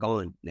 They are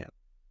gone now.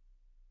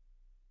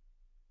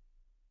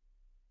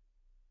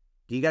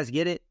 Do you guys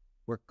get it?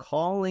 We're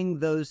calling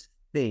those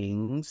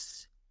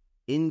things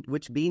in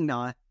which be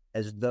not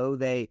as though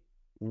they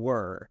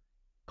were.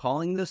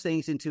 Calling those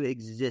things into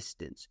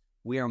existence.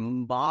 We are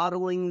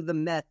modeling the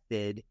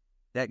method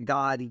that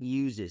God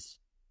uses.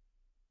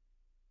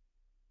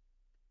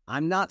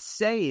 I'm not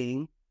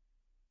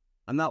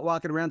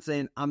walking around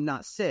saying I'm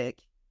not sick.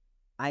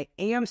 I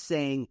am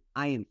saying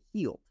I am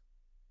healed.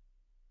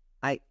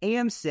 I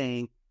am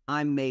saying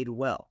I'm made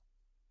well.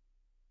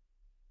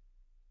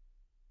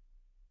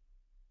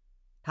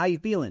 How you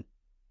feeling?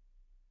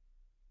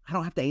 I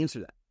don't have to answer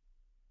that.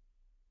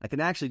 I can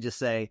actually just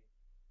say,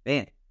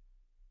 man,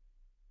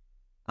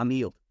 I'm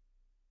healed.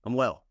 I'm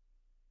well.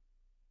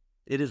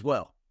 It is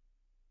well.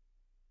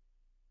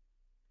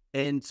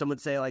 And some would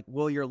say like,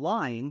 well, you're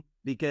lying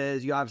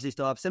because you obviously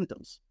still have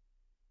symptoms.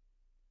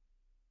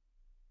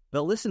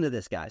 But listen to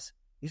this, guys.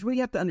 Here's what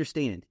you have to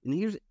understand.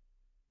 And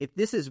if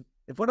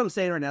what I'm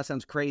saying right now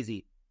sounds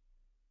crazy,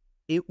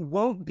 it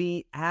won't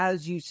be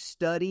as you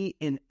study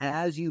and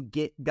as you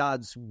get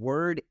God's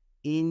word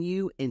in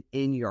you and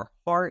in your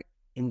heart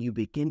and you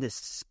begin to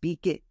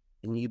speak it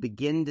and you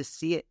begin to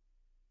see it.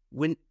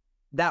 When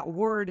that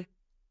word,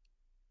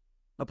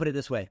 I'll put it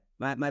this way.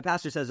 My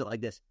pastor says it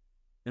like this,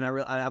 and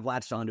I've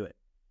latched onto it.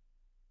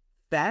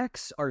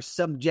 Facts are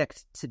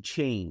subject to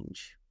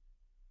change.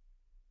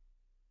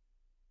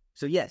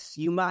 So yes,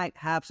 you might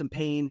have some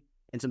pain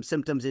and some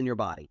symptoms in your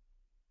body,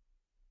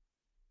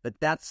 but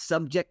that's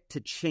subject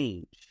to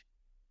change.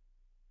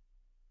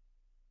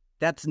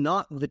 That's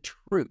not the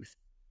truth.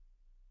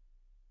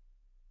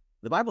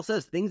 The Bible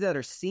says things that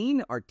are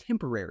seen are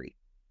temporary,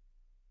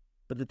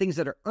 but the things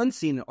that are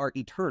unseen are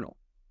eternal.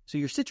 So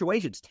your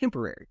situation's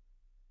temporary.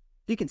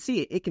 If you can see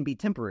it, it can be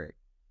temporary.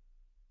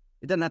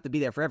 It doesn't have to be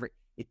there forever.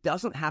 It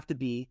doesn't have to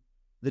be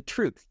the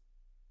truth.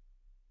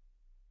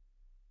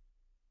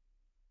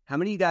 How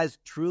many of you guys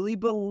truly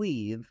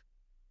believe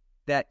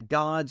that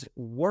God's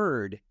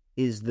word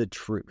is the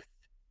truth?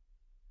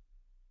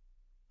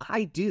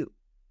 I do.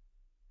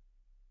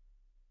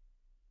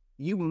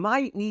 You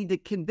might need to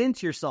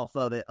convince yourself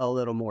of it a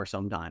little more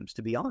sometimes,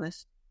 to be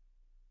honest.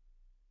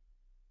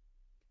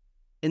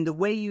 And the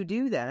way you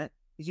do that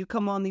is you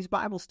come on these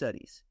Bible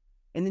studies,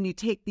 and then you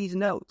take these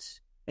notes,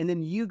 and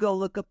then you go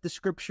look up the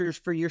scriptures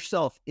for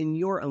yourself in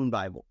your own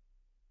Bible.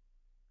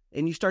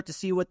 And you start to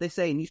see what they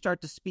say, and you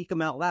start to speak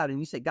them out loud, and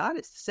you say, God,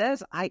 it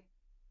says I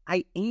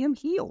am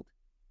healed.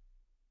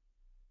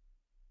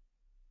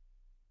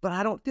 But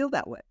I don't feel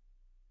that way.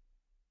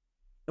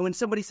 And when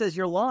somebody says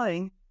you're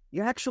lying,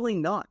 you're actually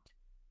not.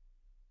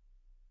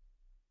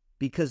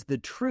 Because the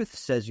truth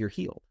says you're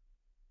healed.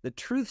 The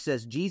truth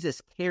says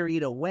Jesus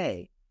carried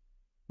away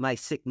my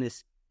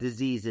sickness,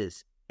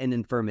 diseases, and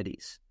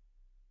infirmities.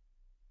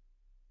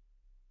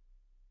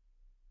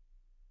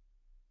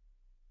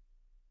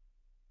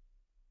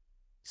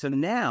 So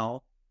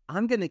now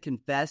I'm going to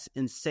confess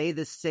and say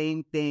the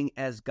same thing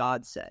as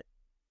God said.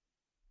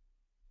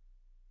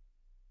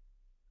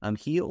 I'm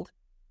healed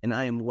and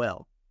I am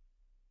well.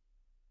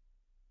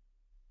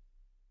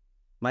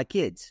 My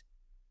kids,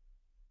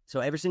 So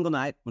every single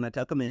night when I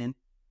tuck them in,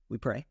 we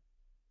pray.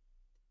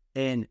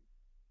 And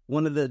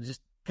one of the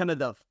just kind of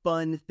the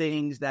fun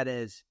things that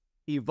has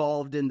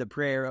evolved in the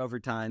prayer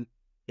over time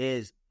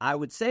is I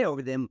would say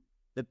over them,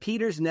 the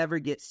Peters never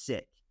get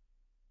sick.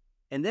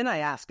 And then I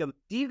ask them,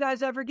 do you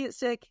guys ever get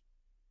sick?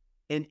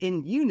 And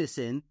in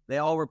unison, they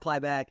all reply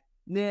back,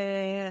 nah.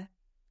 It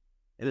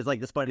is like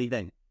this funny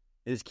thing.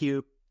 It is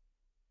cute.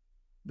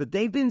 But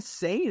they've been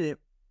saying it,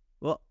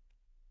 well,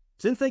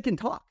 since they can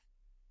talk.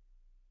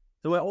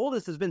 So my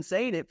oldest has been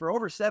saying it for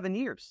over 7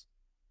 years.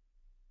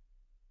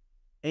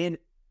 And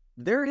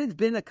there has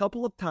been a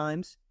couple of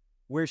times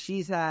where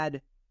she's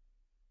had,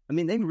 I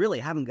mean, they really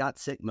haven't got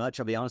sick much,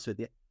 I'll be honest with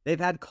you. They've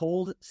had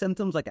cold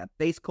symptoms like a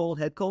face cold,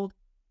 head cold,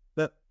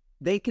 but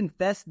they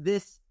confess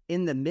this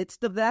in the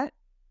midst of that.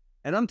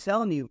 And I'm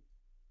telling you,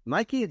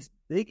 my kids,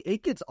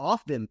 it gets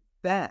off them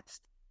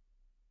fast.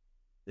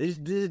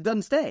 It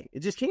doesn't stay. It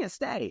just can't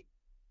stay.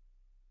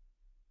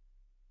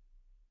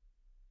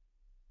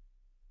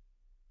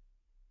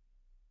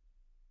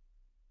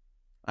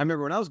 I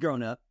remember when I was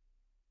growing up,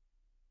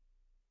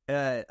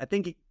 I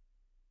think,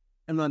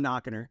 I'm not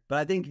knocking her, but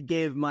I think it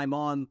gave my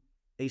mom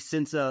a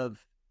sense of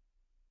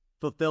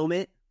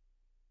fulfillment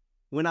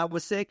when I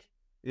was sick.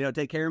 You know,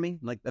 take care of me.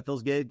 Like, that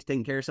feels good,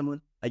 taking care of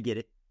someone. I get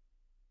it.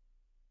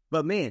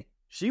 But man,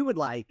 she would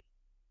like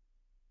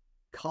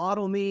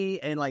coddle me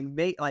and like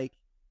make like,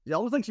 it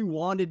almost like she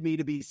wanted me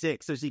to be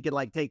sick so she could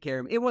like take care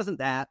of me. It wasn't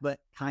that, but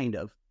kind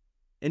of.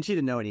 And she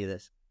didn't know any of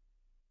this.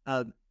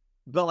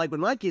 But like when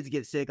my kids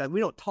get sick, like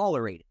we don't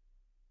tolerate it.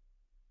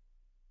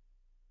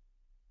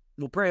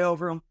 We'll pray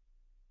over them.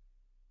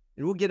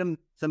 And we'll get them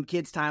some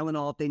kids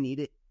Tylenol if they need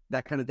it,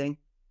 that kind of thing.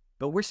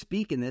 But we're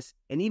speaking this.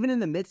 And even in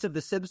the midst of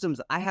the symptoms,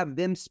 I have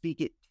them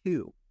speak it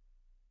too.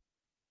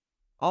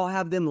 I'll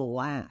have them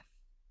laugh.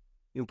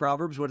 In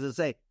Proverbs, what does it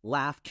say?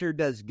 Laughter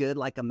does good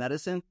like a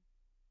medicine.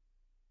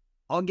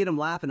 I'll get them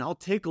laughing. I'll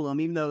tickle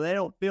them, even though they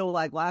don't feel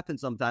like laughing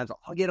sometimes.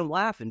 I'll get them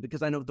laughing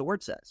because I know what the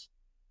word says.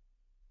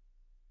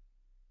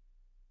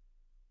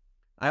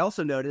 I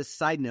also noticed,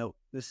 side note,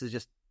 this is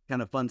just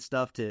kind of fun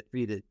stuff for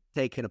you to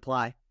take and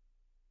apply.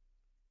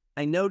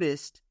 I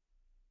noticed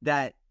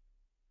that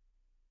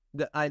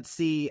I'd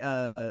see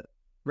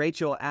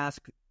Rachel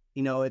ask,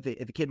 you know, if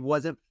a kid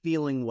wasn't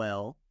feeling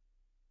well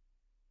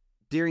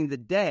during the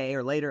day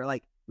or later,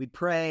 like we'd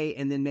pray,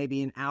 and then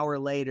maybe an hour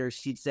later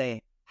she'd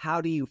say,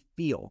 how do you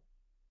feel?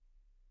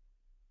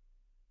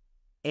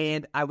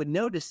 And I would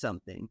notice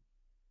something,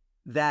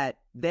 that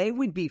they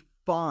would be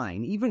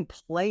fine, even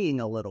playing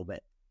a little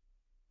bit.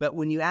 But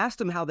when you asked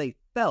them how they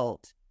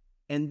felt,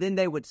 and then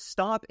they would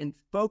stop and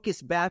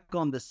focus back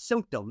on the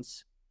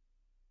symptoms,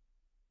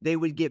 they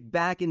would get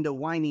back into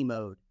whiny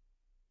mode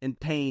and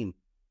pain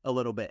a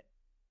little bit.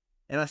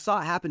 And I saw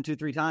it happen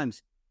 2-3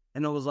 times.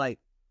 And I was like,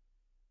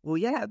 well,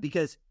 yeah,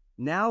 because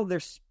now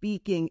they're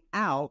speaking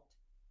out,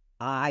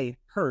 I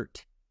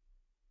hurt.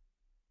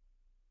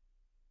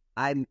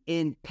 I'm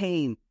in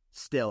pain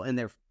still.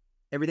 And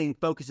everything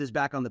focuses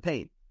back on the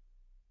pain.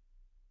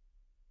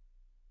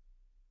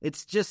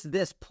 It's just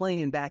this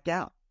playing back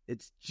out.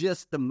 It's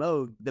just the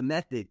mode, the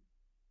method.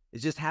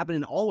 It's just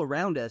happening all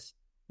around us.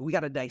 But we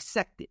got to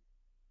dissect it.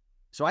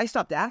 So I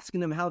stopped asking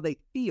them how they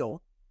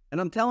feel.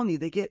 And I'm telling you,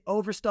 they get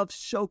over stuff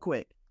so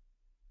quick.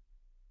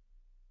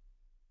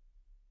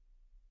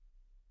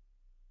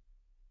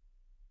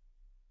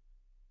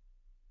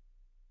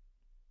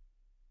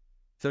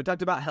 So we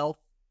talked about health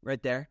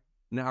right there.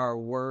 And how our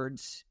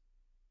words,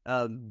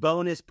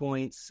 bonus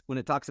points when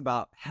it talks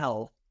about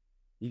health.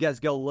 You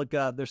guys go look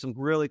up. There's some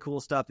really cool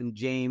stuff in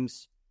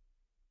James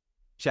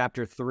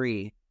chapter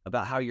 3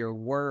 about how your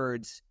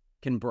words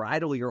can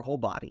bridle your whole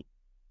body.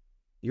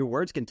 Your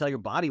words can tell your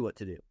body what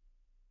to do.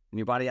 And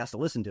your body has to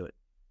listen to it.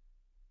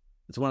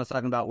 It's one I was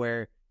talking about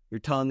where your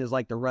tongue is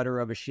like the rudder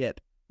of a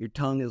ship. Your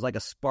tongue is like a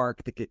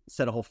spark that could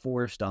set a whole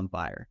forest on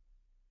fire.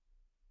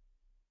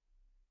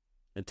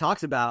 It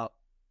talks about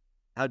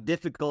how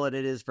difficult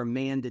it is for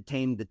man to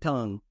tame the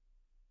tongue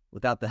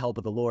without the help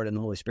of the Lord and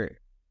the Holy Spirit.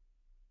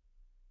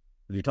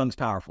 Your tongue's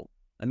powerful.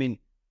 I mean,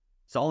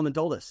 Solomon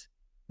told us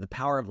the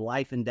power of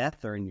life and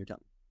death are in your tongue.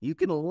 You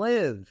can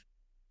live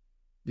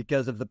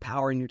because of the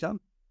power in your tongue.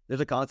 There's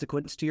a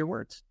consequence to your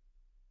words.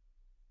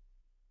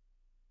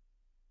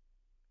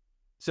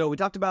 So we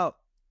talked about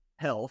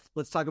health.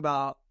 Let's talk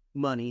about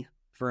money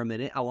for a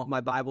minute. I want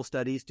my Bible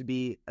studies to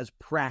be as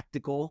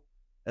practical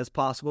as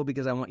possible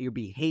because I want your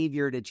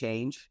behavior to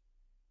change.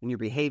 When your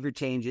behavior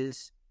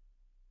changes,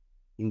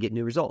 you can get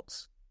new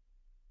results.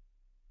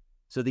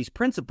 So these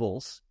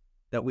principles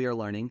that we are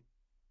learning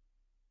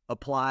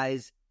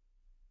applies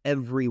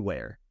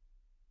everywhere,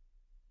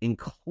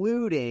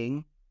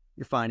 including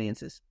your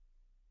finances,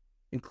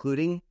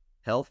 including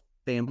health,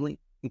 family,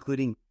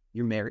 including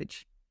your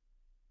marriage,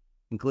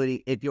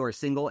 including if you're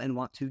single and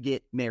want to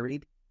get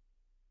married.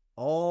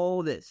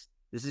 All this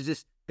is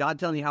just God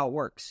telling you how it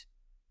works.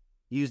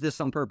 Use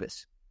this on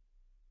purpose.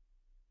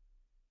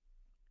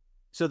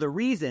 So the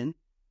reason,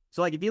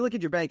 like if you look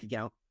at your bank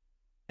account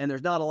and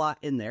there's not a lot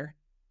in there,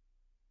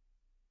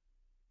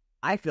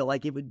 I feel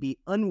like it would be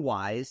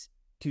unwise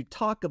to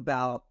talk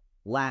about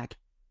lack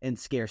and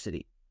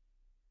scarcity.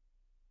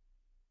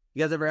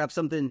 You guys ever have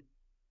something,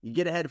 you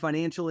get ahead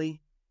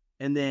financially,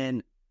 and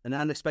then an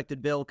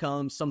unexpected bill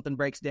comes, something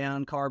breaks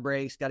down, car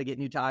breaks, got to get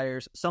new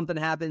tires, something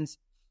happens,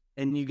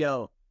 and you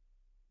go,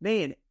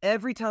 man,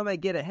 every time I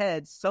get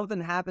ahead,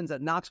 something happens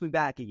that knocks me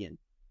back again.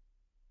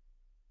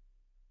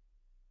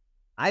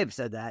 I have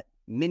said that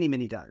many,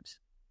 many times.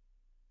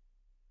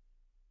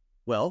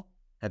 Well,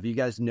 have you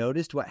guys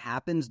noticed what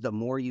happens the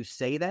more you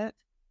say that?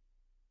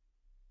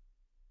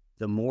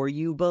 The more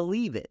you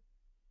believe it.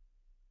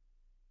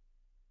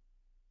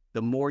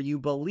 The more you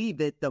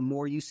believe it, the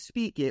more you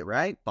speak it,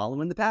 right?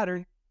 Following the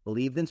pattern.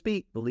 Believe then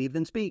speak, believe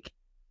then speak.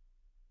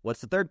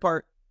 What's the third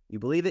part? You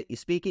believe it, you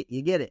speak it,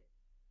 you get it.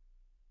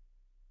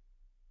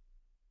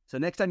 So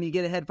next time you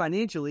get ahead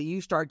financially,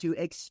 you start to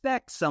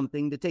expect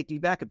something to take you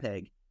back a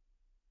peg.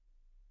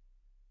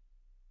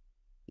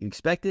 You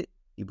expect it,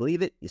 you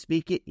believe it, you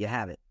speak it, you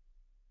have it.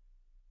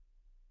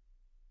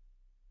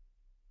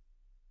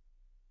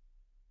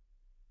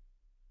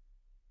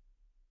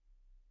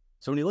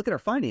 So when you look at our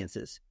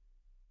finances,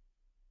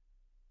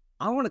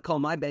 I want to call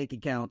my bank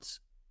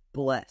accounts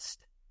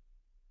blessed.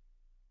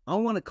 I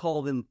want to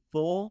call them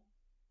full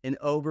and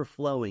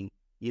overflowing.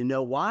 You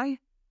know why?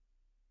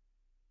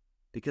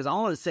 Because I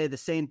want to say the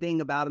same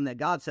thing about them that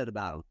God said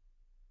about them.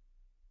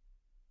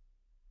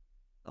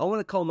 I want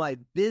to call my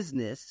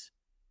business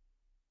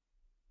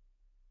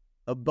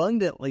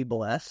abundantly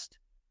blessed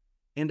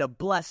and a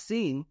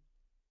blessing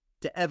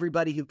to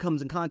everybody who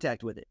comes in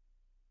contact with it.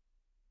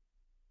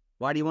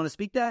 Why do you want to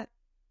speak that?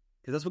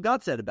 Because that's what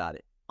God said about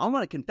it. I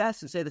want to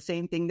confess and say the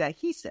same thing that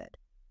He said.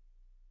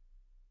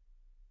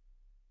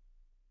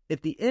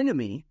 If the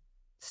enemy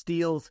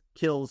steals,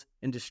 kills,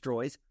 and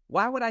destroys,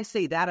 why would I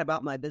say that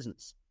about my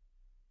business?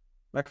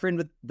 My friend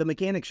with the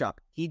mechanic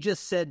shop, he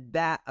just said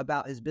that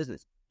about his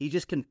business. He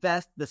just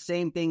confessed the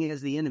same thing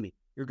as the enemy.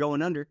 You're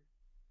going under.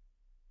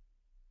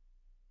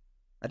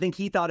 I think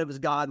he thought it was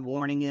God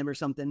warning him or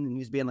something, and he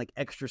was being like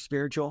extra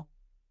spiritual.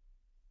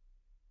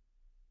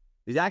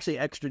 He's actually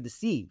extra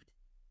deceived.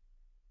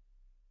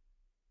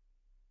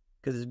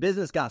 Because his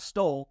business got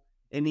stole,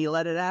 and he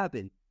let it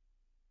happen.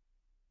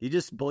 He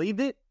just believed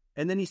it,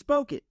 and then he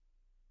spoke it,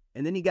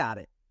 and then he got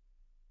it.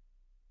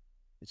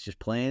 It's just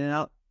playing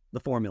out the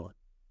formula.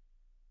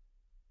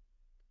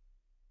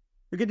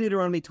 Look at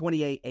Deuteronomy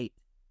 28:8.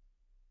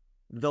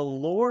 The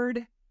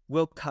Lord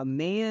will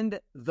command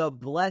the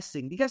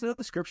blessing. Do you guys know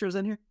the scripture is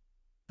in here?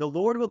 The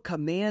Lord will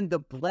command the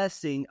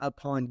blessing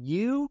upon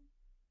you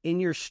in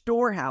your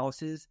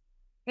storehouses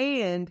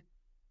and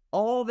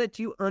all that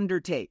you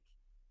undertake.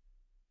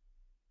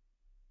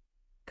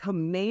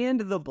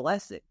 Command the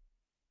blessing.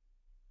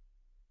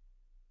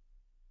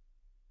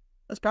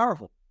 That's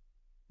powerful.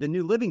 The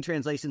New Living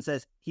Translation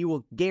says He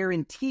will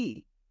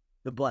guarantee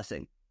the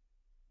blessing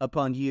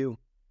upon you,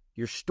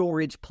 your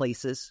storage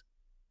places,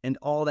 and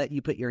all that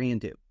you put your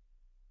hand to.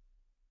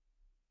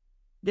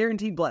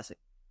 Guaranteed blessing.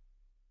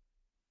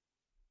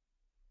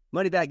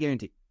 Money back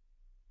guarantee.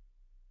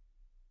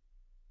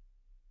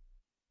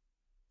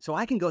 So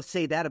I can go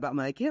say that about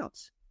my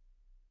accounts.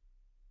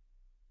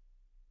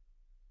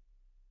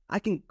 I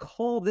can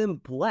call them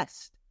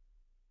blessed.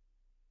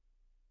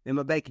 And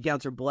my bank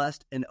accounts are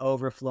blessed and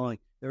overflowing.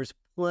 There's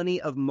plenty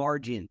of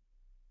margin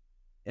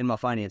in my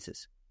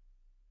finances.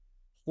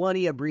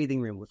 Plenty of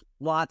breathing room with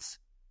lots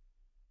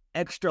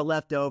extra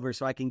left over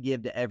so I can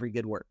give to every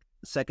good work.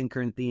 2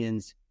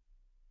 Corinthians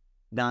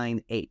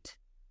 9:8. It's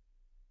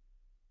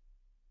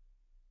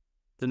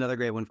another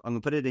great one. I'm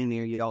going to put it in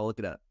here. You all look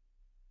it up.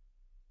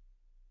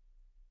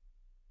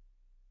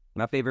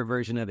 My favorite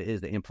version of it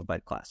is the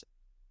Amplified Classic.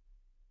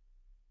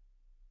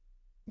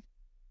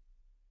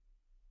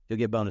 You'll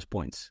get bonus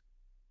points.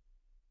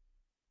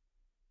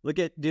 Look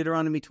at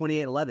Deuteronomy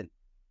 28:11.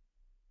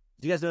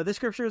 Do you guys know this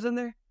scripture is in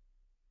there?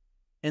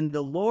 And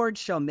the Lord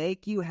shall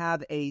make you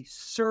have a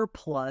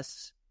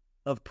surplus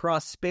of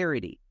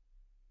prosperity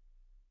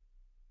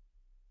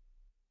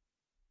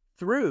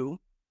through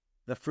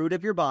the fruit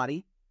of your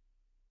body,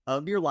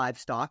 of your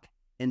livestock,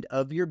 and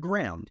of your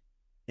ground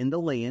in the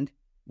land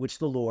which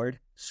the Lord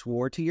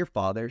swore to your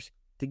fathers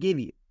to give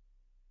you.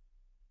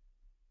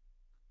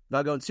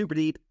 Without going super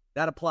deep,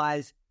 that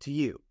applies to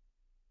you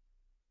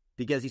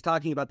because he's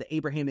talking about the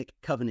Abrahamic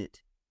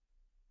covenant.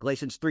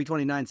 Galatians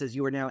 3:29 says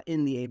you are now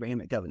in the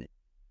Abrahamic covenant.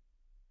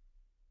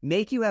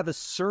 Make you have a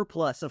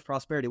surplus of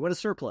prosperity. What is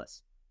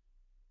surplus?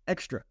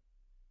 Extra.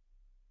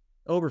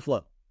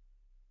 Overflow.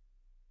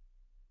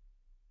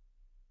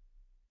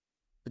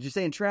 But you're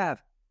saying, Trav,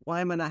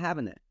 why am I not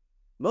having that?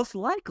 Most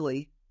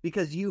likely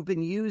because you've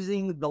been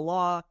using the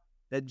law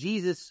that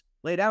Jesus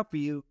laid out for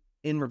you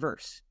in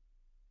reverse.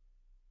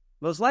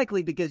 Most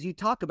likely because you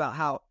talk about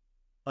how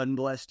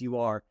unblessed you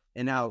are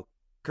and how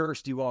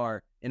cursed you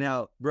are and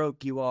how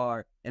broke you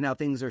are and how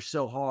things are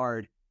so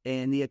hard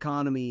and the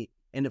economy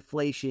and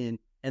inflation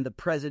and the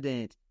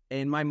president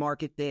and my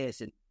market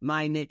this and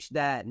my niche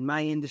that and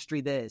my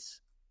industry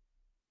this.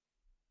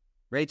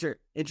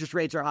 Interest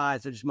rates are high,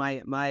 so just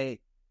my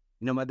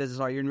business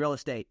are, you're in real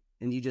estate.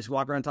 and you just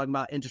walk around talking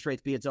about interest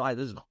rates being so high.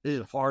 This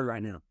is hard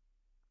right now.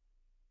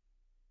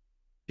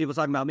 People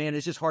talking about, man,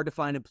 it's just hard to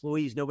find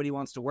employees. Nobody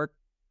wants to work.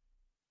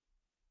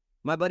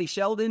 My buddy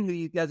Sheldon, who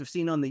you guys have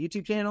seen on the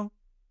YouTube channel,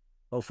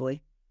 hopefully,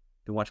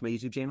 you can watch my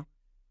YouTube channel.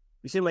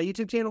 You see my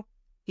YouTube channel?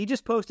 He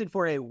just posted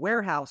for a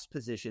warehouse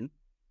position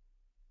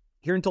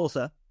here in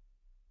Tulsa,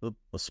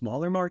 a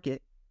smaller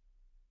market,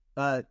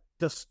 to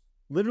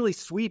literally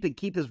sweep and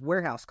keep his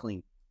warehouse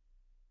clean.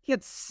 He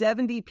had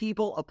 70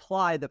 people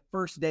apply the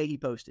first day he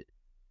posted.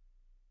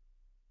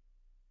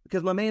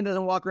 Because my man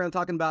doesn't walk around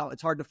talking about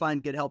it's hard to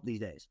find good help these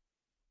days.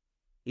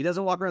 He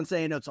doesn't walk around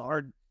saying it's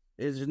hard,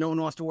 no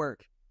one wants to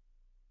work.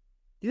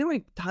 Do you know how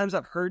many times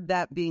I've heard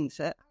that being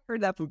said? I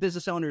heard that from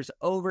business owners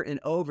over and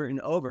over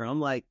and over. I'm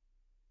like,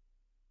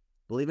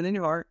 believing in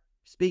your heart,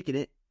 speaking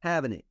it,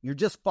 having it. You're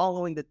just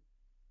following the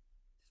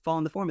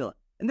formula.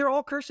 And they're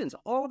all Christians.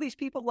 All these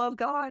people love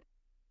God.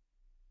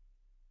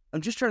 I'm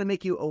just trying to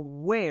make you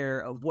aware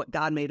of what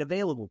God made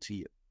available to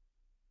you.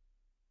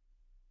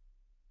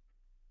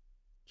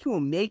 He will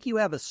make you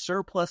have a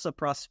surplus of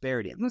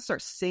prosperity. I'm going to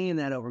start saying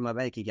that over my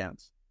bank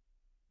accounts.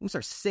 I'm going to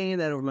start saying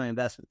that over my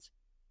investments.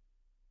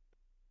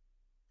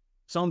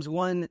 Psalms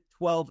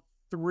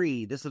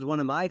 112:3. This is one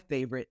of my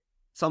favorite.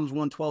 Psalms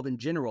 112 in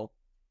general.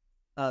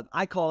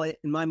 I call it,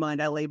 in my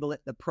mind, I label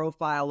it the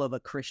profile of a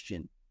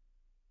Christian.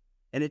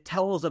 And it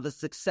tells of a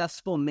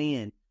successful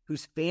man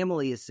whose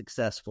family is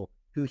successful,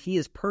 who he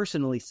is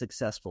personally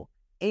successful.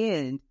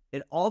 And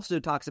it also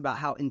talks about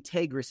how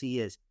integrous he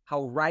is,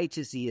 how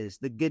righteous he is,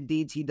 the good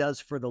deeds he does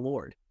for the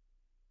Lord.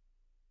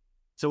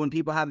 So when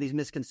people have these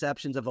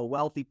misconceptions of a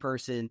wealthy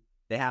person,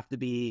 they have to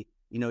be,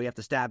 you have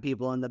to stab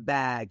people in the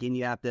back, and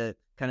you have to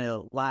kind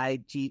of lie,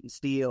 cheat, and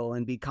steal,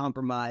 and be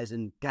compromised,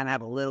 and kind of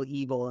have a little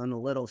evil and a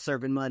little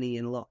serving money,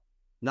 and a little,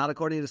 not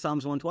according to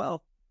Psalms 112.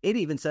 It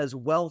even says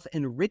wealth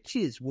and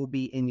riches will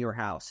be in your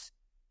house,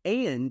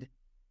 and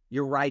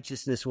your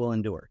righteousness will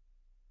endure.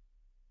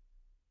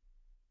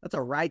 That's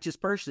a righteous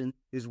person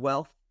who's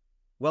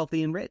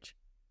wealthy and rich.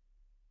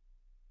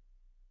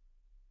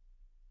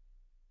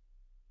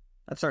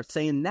 I'd start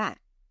saying that.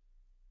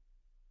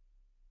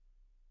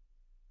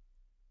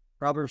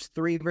 Proverbs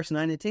 3, verse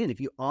 9 and 10.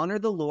 If you honor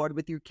the Lord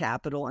with your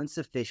capital and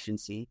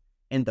sufficiency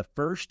and the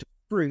first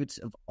fruits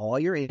of all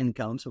your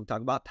income, so we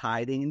talk about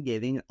tithing and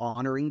giving,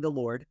 honoring the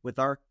Lord with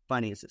our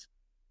finances.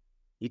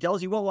 He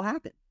tells you what will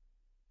happen.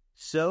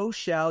 So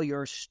shall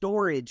your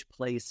storage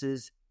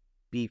places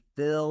be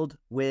filled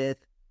with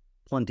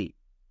plenty.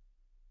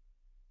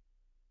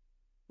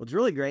 What's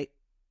really great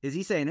is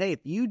he's saying, hey, if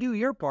you do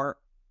your part,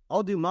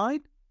 I'll do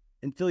mine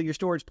and fill your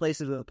storage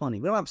places with plenty.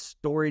 We don't have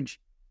storage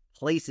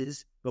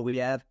places, but we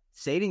have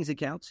savings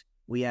accounts.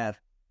 We have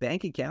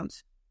bank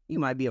accounts. You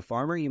might be a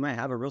farmer. You might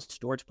have a real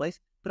storage place.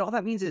 But all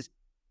that means is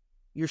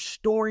you're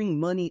storing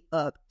money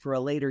up for a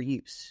later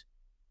use.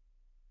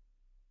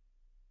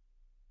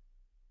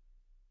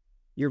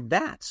 Your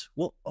vats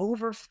will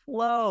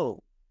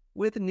overflow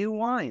with new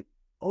wine.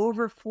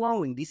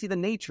 Overflowing. Do you see the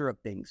nature of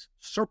things?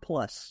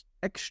 Surplus,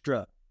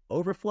 extra,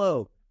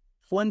 overflow,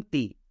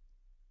 plenty.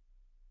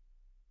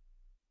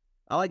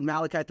 I like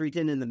Malachi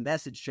 3:10 in the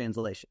Message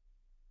translation.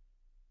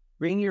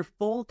 Bring your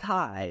full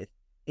tithe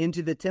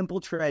into the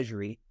temple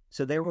treasury,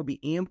 so there will be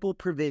ample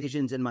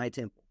provisions in my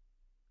temple.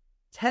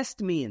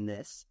 Test me in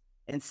this,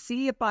 and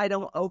see if I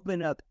don't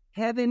open up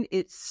heaven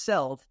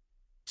itself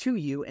to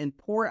you and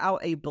pour out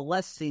a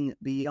blessing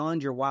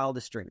beyond your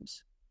wildest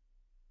dreams.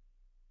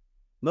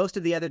 Most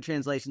of the other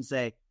translations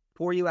say,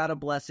 pour you out a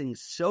blessing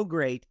so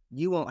great,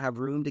 you won't have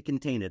room to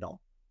contain it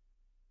all.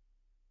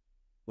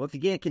 Well, if you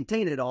can't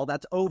contain it all,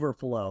 that's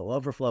overflow.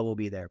 Overflow will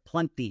be there.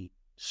 Plenty,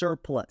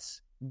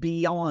 surplus,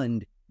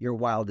 beyond your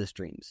wildest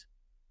dreams.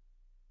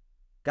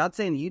 God's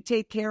saying, you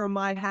take care of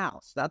my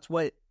house. That's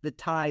what the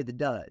tithe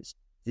does.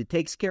 It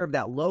takes care of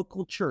that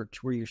local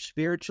church where you're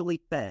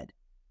spiritually fed.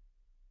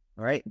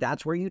 All right?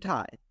 That's where you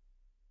tithe.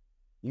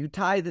 You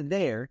tithe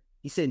there.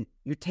 He said,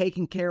 you're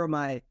taking care of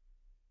my,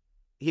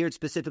 here it's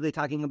specifically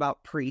talking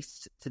about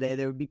priests. Today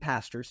there would be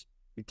pastors.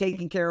 You're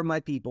taking care of my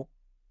people.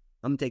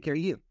 I'm going to take care of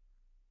you.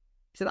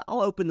 He said,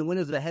 I'll open the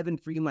windows of heaven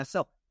for you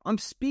myself. I'm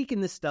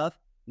speaking this stuff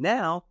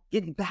now,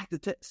 getting back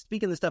to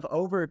speaking this stuff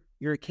over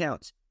your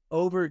accounts,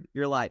 over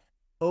your life,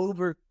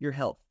 over your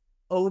health,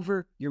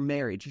 over your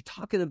marriage. You're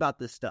talking about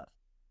this stuff.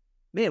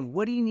 Man,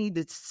 what do you need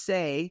to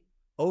say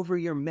over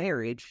your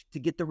marriage to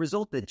get the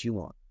result that you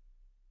want?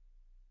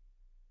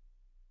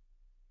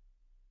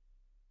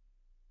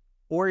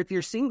 Or if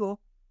you're single,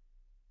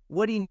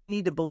 what do you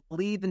need to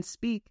believe and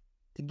speak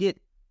to get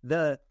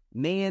the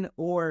man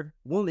or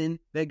woman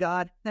that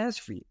God has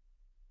for you?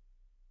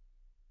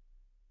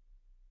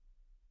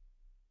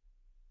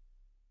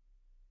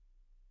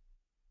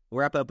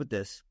 We'll wrap up with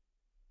this.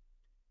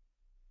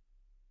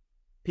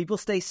 People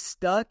stay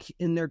stuck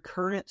in their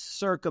current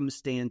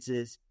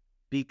circumstances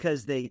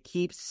because they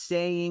keep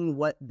saying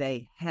what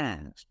they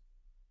have.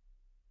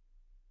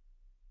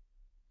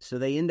 So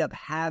they end up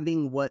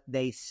having what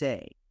they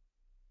say.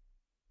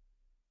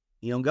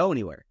 You don't go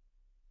anywhere.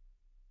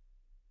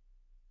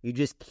 You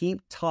just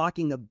keep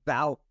talking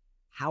about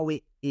how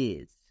it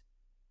is.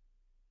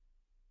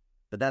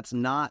 But that's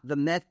not the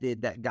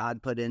method that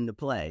God put into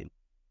play.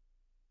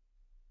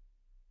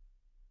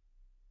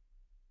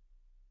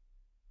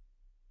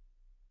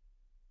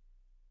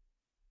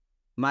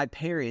 My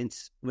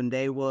parents, when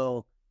they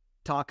will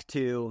talk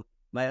to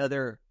my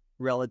other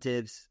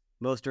relatives,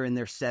 most are in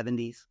their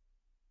 70s,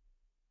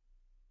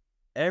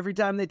 every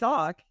time they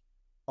talk,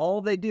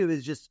 all they do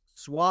is just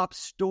swap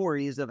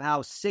stories of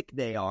how sick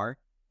they are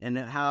and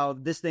how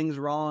this thing's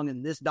wrong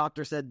and this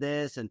doctor said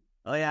this and,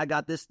 oh yeah, I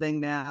got this thing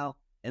now.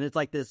 And it's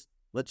like this,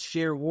 let's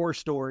share war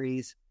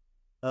stories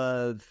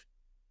of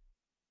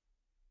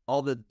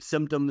all the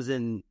symptoms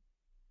and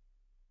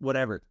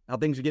whatever, how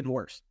things are getting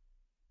worse.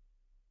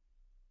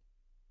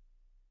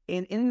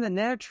 And in the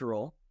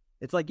natural,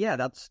 it's like, yeah,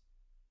 that's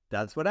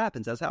what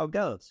happens. That's how it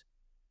goes.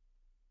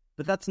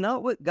 But that's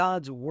not what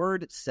God's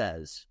word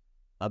says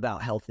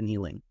about health and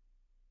healing.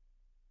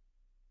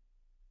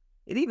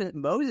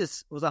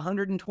 Moses was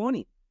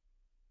 120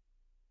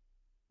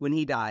 when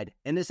he died.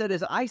 And it said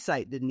his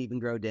eyesight didn't even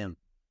grow dim.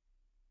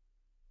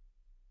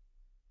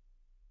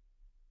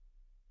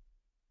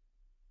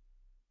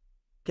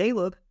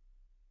 Caleb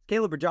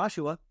or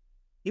Joshua,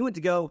 he went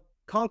to go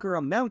conquer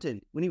a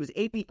mountain when he was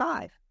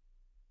 85.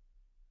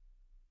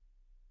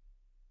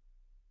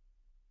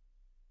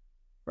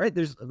 Right?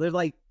 There's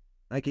like,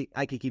 I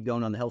could keep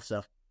going on the health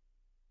stuff.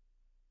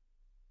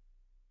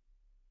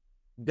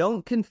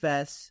 Don't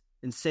confess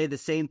and say the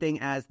same thing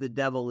as the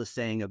devil is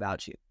saying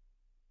about you.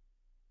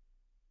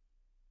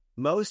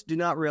 Most do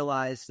not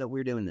realize that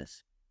we're doing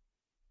this.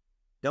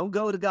 Don't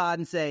go to God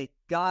and say,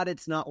 God,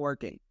 it's not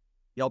working.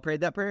 Y'all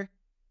prayed that prayer?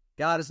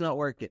 God, it's not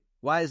working.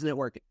 Why isn't it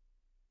working?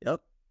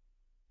 Yep.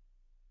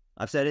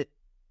 I've said it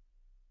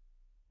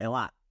a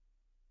lot.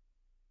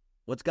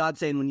 What's God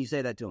saying when you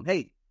say that to him?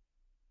 Hey,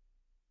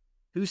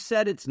 who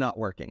said it's not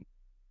working?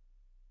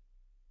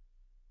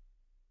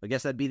 I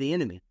guess that'd be the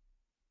enemy,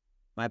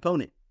 my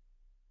opponent.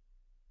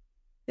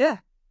 Yeah.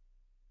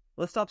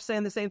 Let's stop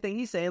saying the same thing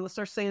he's saying. Let's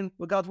start saying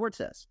what God's word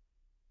says.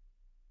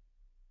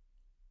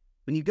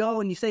 When you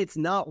go and you say it's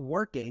not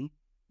working,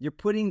 you're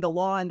putting the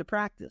law into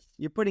practice.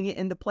 You're putting it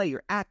into play.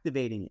 You're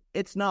activating it.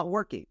 It's not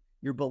working.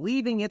 You're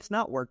believing it's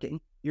not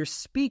working. You're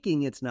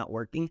speaking it's not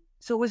working.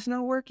 So it's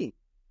not working.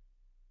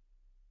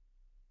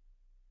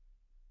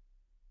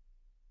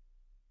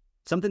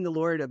 Something the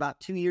Lord about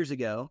 2 years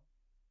ago,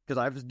 because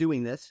I was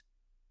doing this,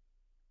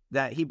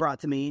 that he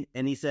brought to me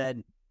and he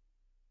said,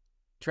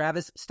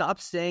 Travis,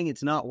 stop saying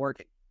it's not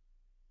working.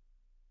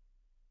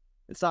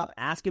 And stop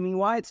asking me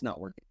why it's not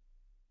working.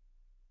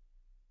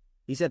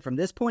 He said, from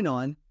this point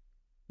on,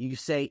 you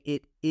say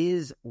it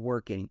is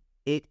working.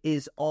 It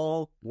is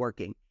all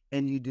working.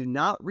 And you do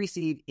not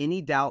receive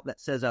any doubt that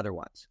says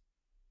otherwise.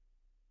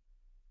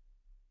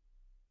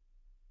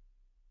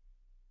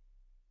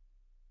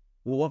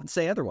 Well, what would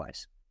say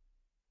otherwise?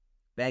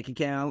 Bank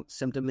account,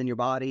 symptom in your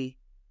body,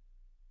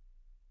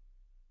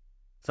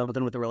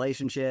 something with a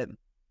relationship.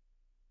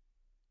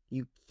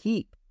 You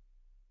keep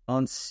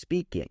on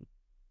speaking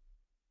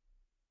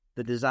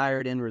the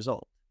desired end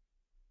result.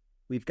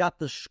 We've got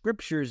the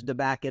scriptures to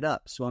back it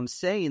up. So I'm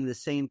saying the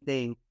same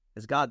thing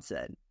as God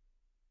said.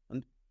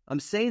 I'm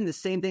saying the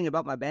same thing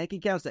about my bank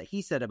accounts that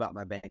he said about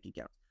my bank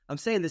accounts. I'm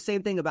saying the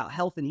same thing about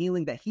health and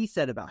healing that he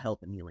said about health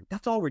and healing.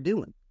 That's all we're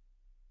doing.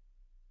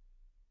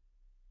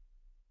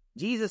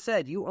 Jesus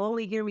said, you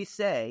only hear me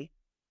say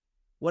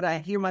what I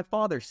hear my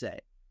Father say.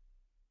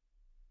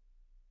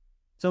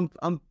 So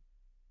I'm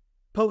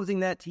posing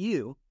that to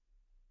you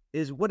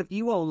is, what if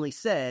you only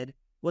said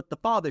what the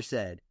Father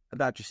said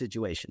about your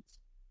situations?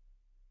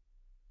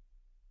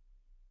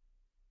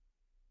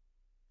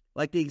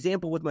 Like the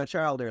example with my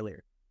child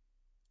earlier.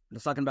 I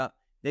was talking about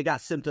they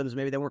got symptoms,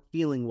 maybe they weren't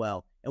feeling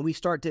well, and we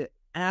start to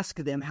ask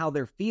them how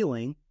they're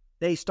feeling.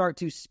 They start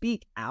to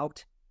speak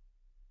out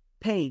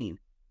pain.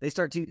 They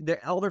start to,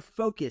 all their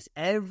focus,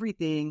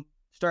 everything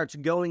starts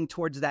going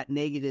towards that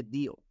negative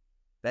deal,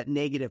 that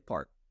negative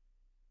part.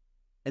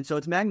 And so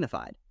it's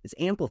magnified, it's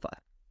amplified.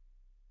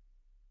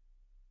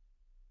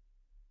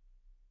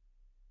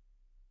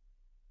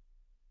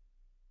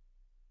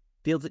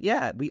 Feels that,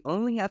 yeah, we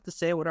only have to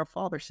say what our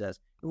Father says.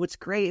 And what's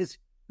great is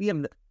we have,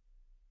 I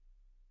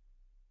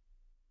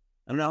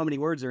don't know how many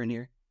words are in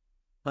here,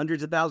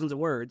 hundreds of thousands of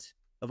words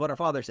of what our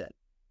Father said.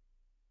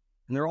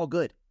 And they're all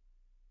good.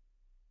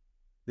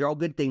 They're all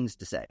good things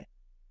to say.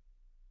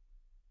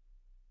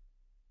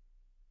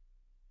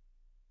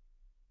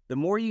 The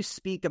more you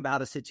speak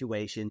about a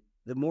situation,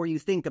 the more you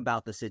think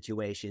about the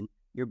situation,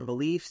 your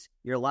beliefs,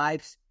 your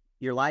life,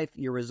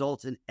 your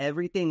results, and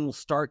everything will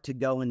start to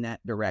go in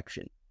that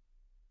direction.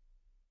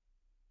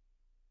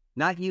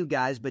 Not you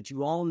guys, but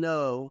you all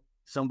know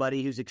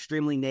somebody who's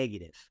extremely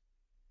negative.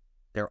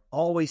 They're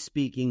always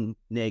speaking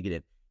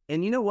negative.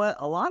 And you know what?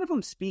 A lot of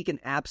them speak in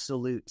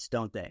absolutes,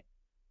 don't they?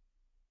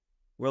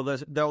 Well,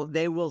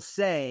 they will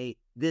say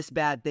this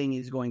bad thing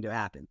is going to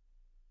happen.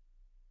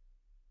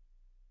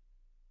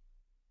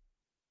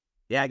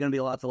 Yeah, going to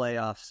be lots of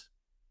layoffs.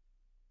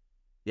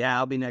 Yeah,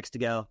 I'll be next to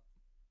go.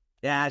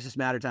 Yeah, it's just a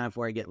matter of time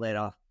before I get laid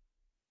off.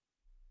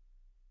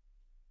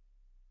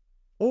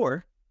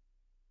 Or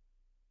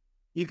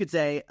you could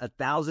say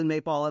 1,000 may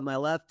fall at my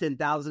left,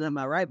 10,000 at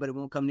my right, but it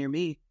won't come near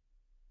me.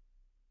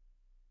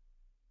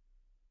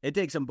 It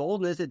takes some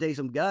boldness. It takes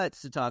some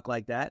guts to talk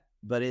like that.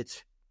 But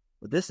it's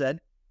what this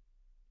said.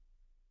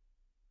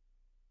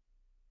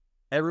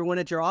 Everyone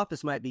at your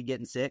office might be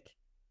getting sick.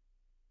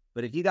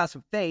 But if you got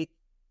some faith,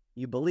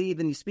 you believe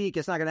and you speak,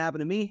 it's not going to happen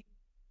to me.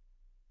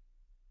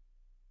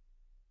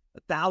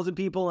 1,000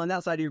 people on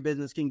that side of your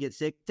business can get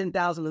sick.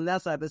 10,000 on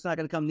that side, but it's not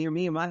going to come near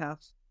me in my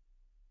house.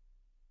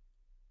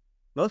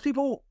 Most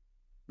people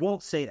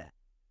won't say that.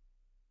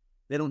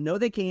 They don't know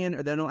they can,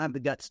 or they don't have the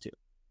guts to.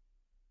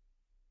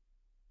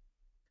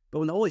 But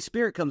when the Holy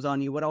Spirit comes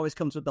on you, what always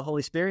comes with the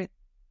Holy Spirit?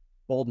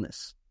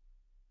 Boldness.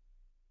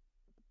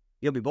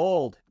 You'll be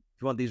bold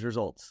if you want these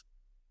results.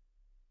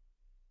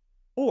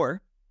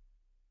 Or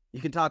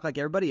you can talk like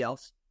everybody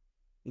else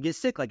and get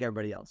sick like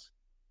everybody else.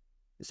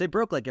 And stay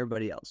broke like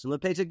everybody else. And live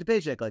paycheck to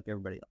paycheck like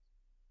everybody else.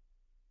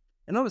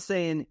 And I'm not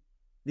saying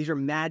these are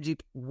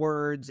magic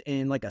words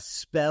and like a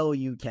spell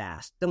you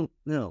cast.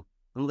 No.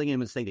 I don't think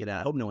anyone's thinking that.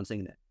 I hope no one's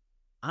thinking that.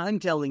 I'm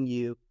telling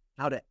you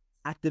how to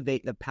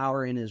activate the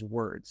power in his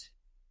words.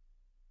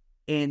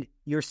 And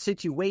your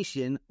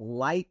situation,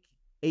 like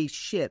a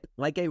ship,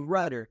 like a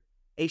rudder,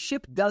 a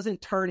ship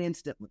doesn't turn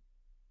instantly,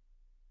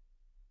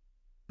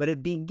 but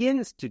it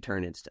begins to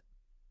turn instantly.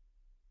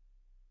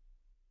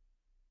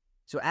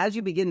 So as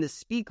you begin to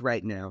speak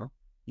right now,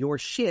 your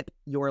ship,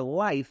 your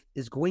life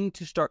is going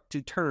to start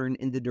to turn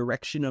in the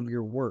direction of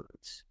your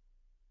words.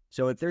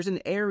 So if there's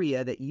an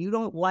area that you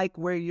don't like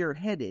where you're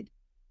headed,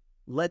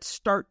 let's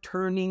start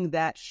turning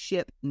that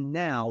ship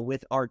now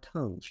with our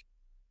tongues.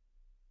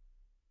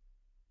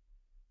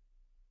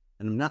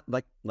 And I'm not,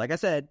 like I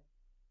said,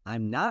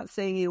 I'm not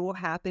saying it will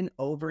happen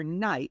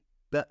overnight,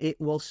 but it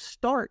will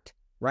start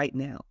right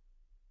now.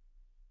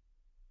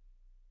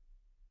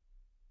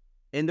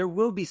 And there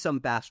will be some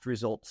fast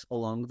results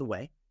along the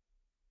way.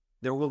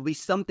 There will be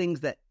some things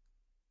that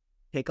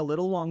take a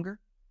little longer,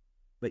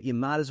 but you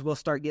might as well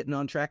start getting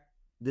on track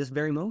this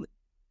very moment.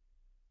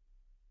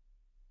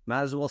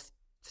 Might as well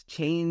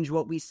change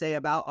what we say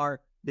about our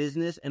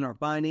business and our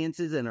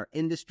finances and our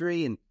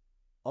industry and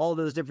all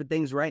those different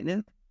things right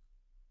now.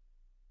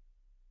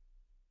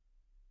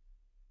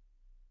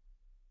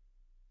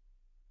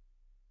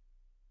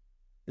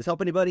 Does this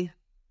help anybody?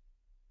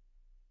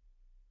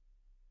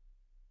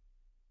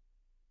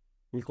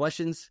 Any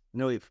questions? I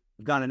know we've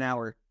gone an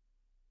hour.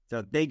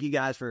 So thank you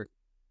guys for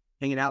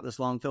hanging out this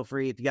long. Feel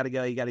free. If you got to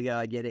go, you got to go.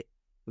 I get it.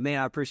 But man,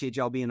 I appreciate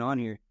y'all being on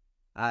here.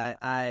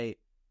 I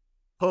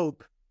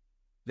hope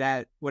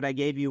that what I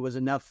gave you was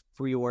enough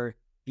for your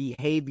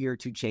behavior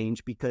to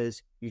change,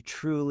 because you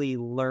truly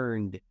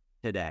learned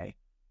today.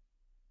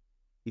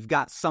 You've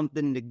got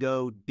something to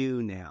go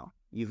do now.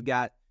 You've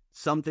got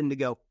something to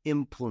go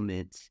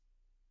implement,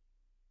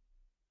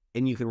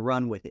 and you can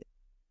run with it.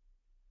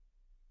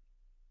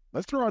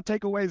 Let's throw our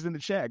takeaways in the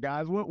chat,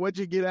 guys. What'd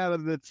you get out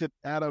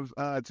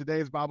of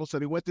today's Bible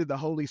study? What did the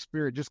Holy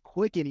Spirit just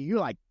quicken you? You're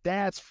like,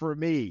 that's for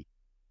me.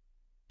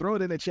 Throw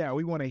it in the chat.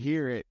 We want to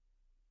hear it.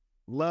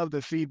 Love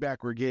the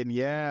feedback we're getting.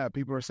 Yeah,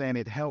 people are saying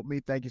it helped me.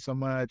 Thank you so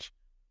much.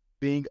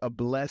 Being a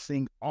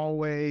blessing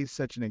always.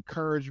 Such an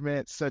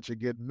encouragement. Such a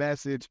good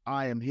message.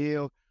 I am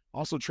healed.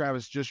 Also,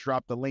 Travis just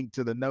dropped the link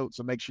to the note,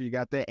 so make sure you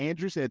got that.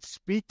 Andrew said,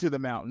 speak to the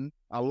mountain.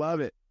 I love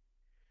it.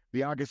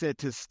 Bianca said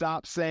to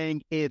stop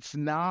saying it's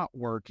not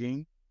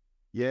working.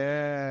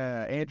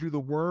 Yeah. Andrew,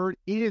 the word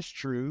is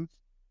truth.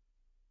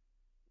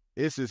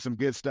 This is some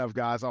good stuff,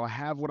 guys. I'll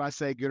have what I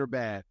say, good or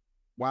bad.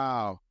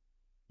 Wow.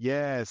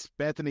 Yes.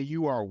 Bethany,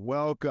 you are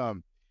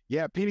welcome.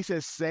 Yeah. Penny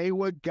says, say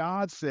what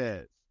God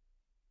says.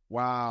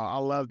 Wow. I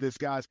love this,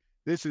 guys.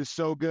 This is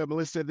so good.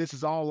 Melissa said, this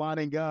is all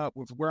lining up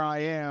with where I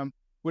am,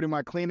 putting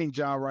my cleaning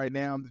job right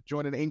now. I'm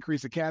joining the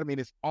Increase Academy, and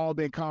it's all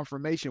been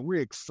confirmation.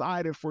 We're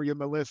excited for you,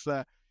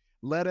 Melissa.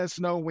 Let us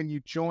know when you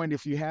joined.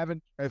 If you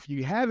haven't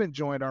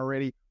joined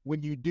already,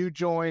 when you do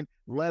join,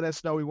 let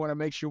us know. We want to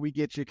make sure we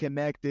get you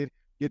connected,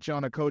 get you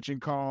on a coaching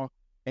call,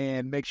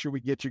 and make sure we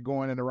get you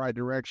going in the right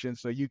direction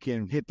so you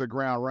can hit the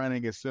ground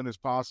running as soon as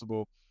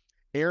possible.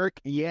 Eric,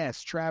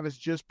 yes, Travis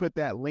just put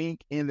that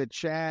link in the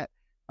chat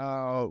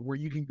where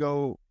you can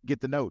go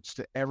get the notes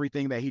to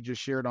everything that he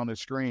just shared on the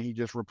screen. He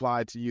just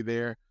replied to you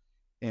there.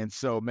 And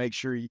so make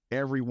sure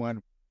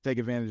everyone take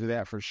advantage of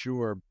that for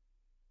sure.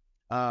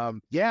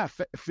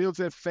 Field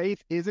said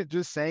faith isn't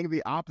just saying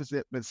the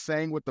opposite, but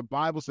saying what the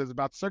Bible says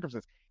about the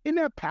circumstance. Isn't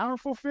that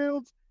powerful,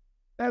 Fields?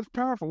 That's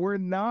powerful. We're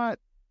not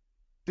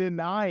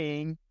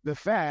denying the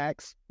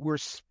facts. We're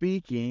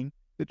speaking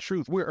the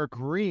truth. We're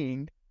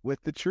agreeing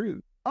with the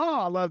truth.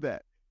 Oh, I love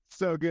that.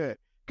 So good.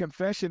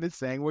 Confession is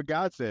saying what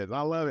God says.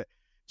 I love it.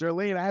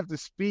 Jerlene, I have to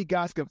speak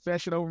God's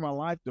confession over my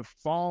life,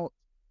 default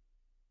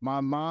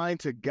my mind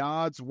to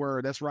God's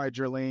word. That's right,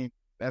 Jerlene.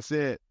 That's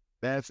it.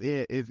 That's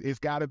it. It's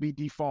got to be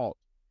default.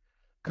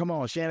 Come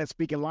on, Shannon,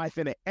 speaking life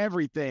into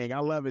everything. I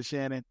love it,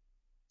 Shannon.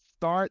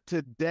 Start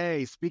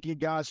today speaking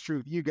God's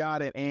truth. You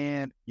got it.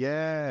 And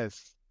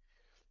yes.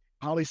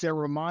 Holly said,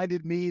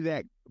 reminded me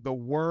that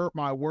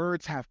my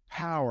words have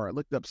power. I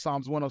looked up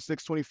Psalms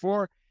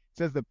 106:24. It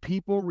says the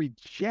people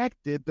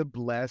rejected the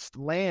blessed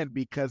land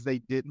because they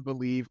didn't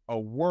believe a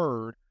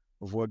word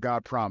of what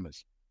God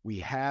promised. We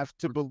have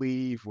to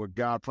believe what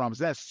God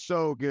promised. That's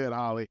so good,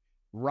 Holly.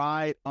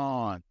 Right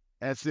on.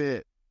 That's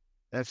it.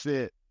 That's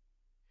it.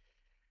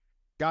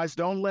 Guys,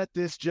 don't let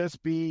this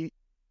just be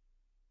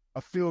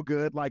a feel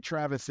good. Like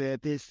Travis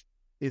said, this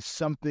is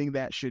something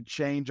that should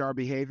change our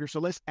behavior. So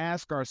let's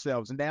ask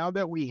ourselves, now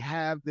that we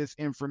have this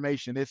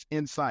information, this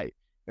insight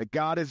that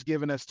God has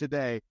given us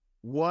today,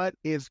 what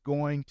is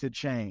going to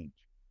change?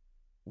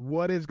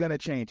 What is going to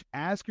change?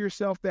 Ask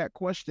yourself that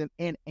question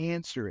and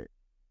answer it.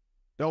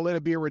 Don't let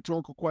it be a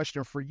rhetorical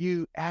question for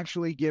you.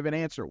 Actually give an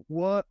answer.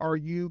 What are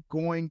you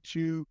going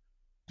to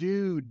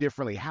do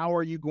differently? How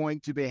are you going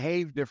to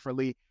behave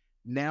differently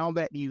now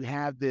that you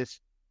have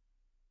this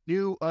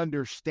new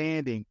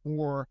understanding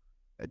or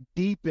a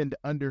deepened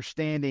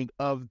understanding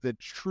of the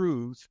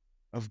truth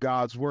of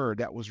God's word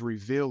that was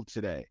revealed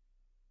today?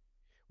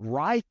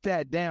 Write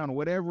that down,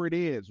 whatever it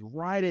is.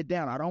 Write it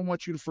down. I don't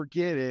want you to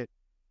forget it.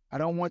 I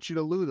don't want you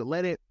to lose it.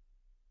 Let it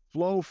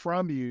flow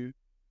from you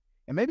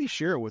and maybe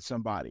share it with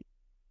somebody.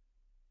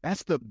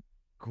 That's the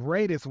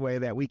greatest way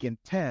that we can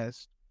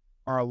test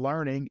our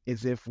learning,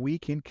 is if we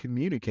can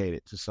communicate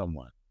it to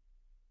someone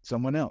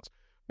else.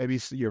 Maybe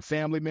your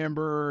family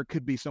member,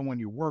 could be someone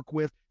you work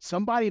with,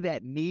 somebody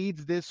that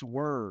needs this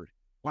word.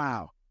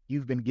 Wow,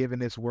 you've been given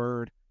this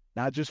word,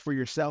 not just for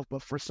yourself,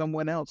 but for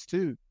someone else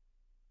too.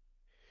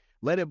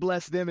 Let it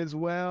bless them as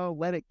well.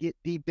 Let it get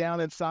deep down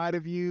inside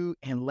of you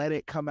and let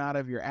it come out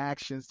of your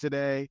actions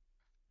today.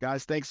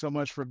 Guys, thanks so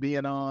much for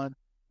being on.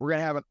 We're going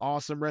to have an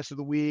awesome rest of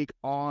the week.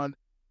 On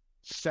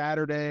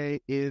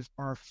Saturday is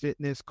our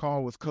fitness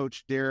call with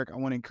Coach Derek. I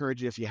want to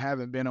encourage you, if you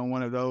haven't been on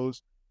one of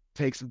those,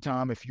 take some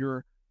time. If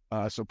you're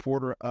a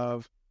supporter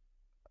of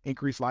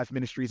Increase Life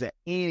Ministries at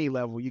any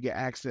level, you get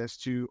access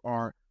to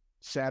our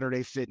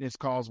Saturday fitness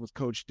calls with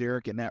Coach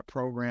Derek and that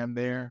program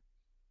there.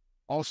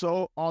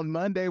 Also, on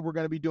Monday, we're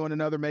going to be doing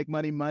another Make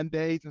Money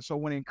Mondays. And so I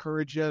want to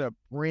encourage you to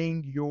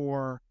bring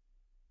your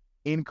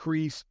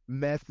increase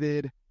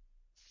method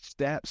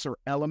steps or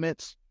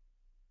elements,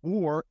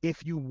 or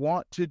if you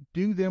want to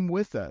do them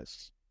with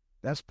us,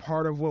 that's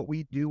part of what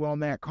we do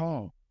on that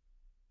call.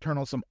 Turn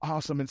on some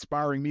awesome,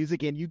 inspiring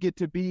music, and you get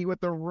to be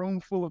with a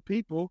room full of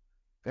people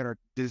that are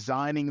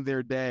designing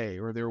their day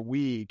or their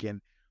week,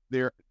 and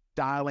they're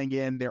dialing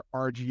in their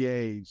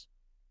RGAs,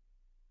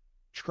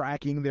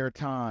 tracking their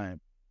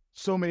time.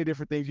 So many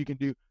different things you can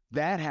do.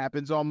 That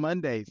happens on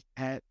Mondays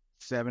at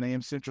 7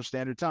 a.m. Central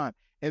Standard Time.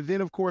 And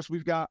then, of course,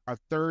 we've got our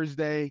our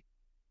 30-day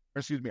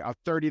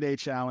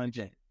challenge.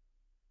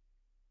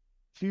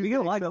 We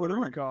got a lot going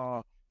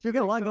on. We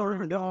got a lot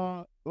going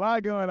on. A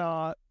lot going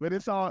on, but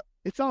it's all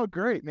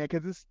great, man,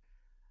 because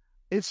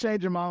it's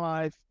changing my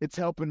life. It's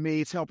helping me.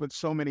 It's helping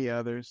so many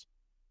others,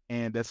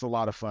 and that's a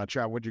lot of fun.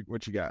 Trav,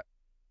 what you got?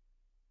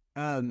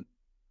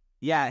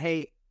 Yeah.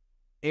 Hey,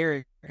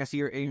 Eric, I see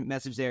your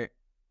message there.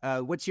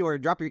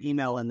 Drop your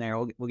email in there.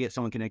 We'll get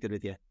someone connected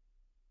with you.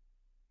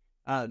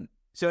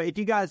 So if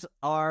you guys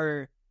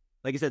are,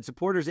 like I said,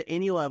 supporters at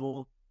any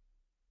level,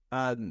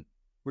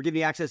 we're giving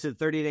you access to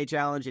the 30-day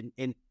challenge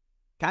and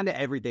kind of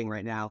everything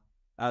right now,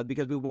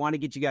 because we want to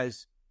get you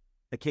guys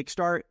a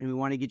kickstart and we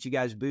want to get you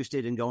guys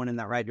boosted and going in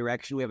that right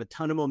direction. We have a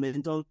ton of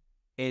momentum,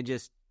 and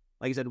just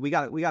like I said, we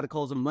got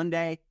calls on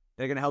Monday.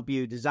 They're going to help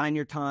you design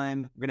your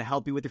time. We're going to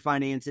help you with your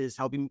finances,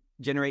 help you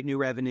generate new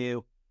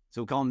revenue.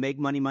 So we call them Make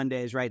Money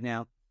Mondays right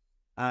now.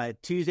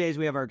 Tuesdays,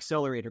 we have our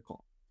accelerator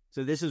call.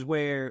 So this is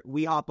where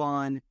we hop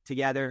on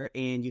together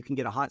and you can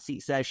get a hot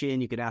seat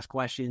session. You can ask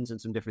questions and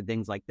some different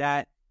things like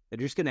that. They're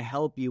just going to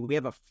help you. We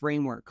have a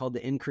framework called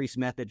the Increase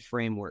Method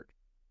Framework.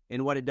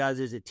 And what it does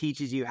is it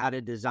teaches you how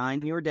to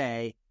design your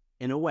day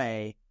in a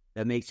way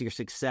that makes your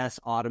success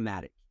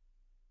automatic.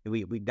 And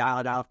we dial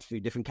it out through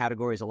different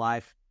categories of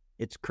life.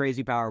 It's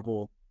crazy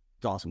powerful.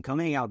 It's awesome. Come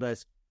hang out with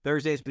us.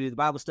 Thursdays, we do the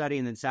Bible study.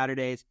 And then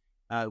Saturdays,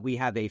 we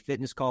have a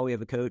fitness call. We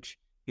have a coach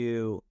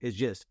who is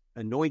just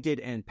anointed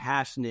and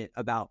passionate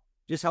about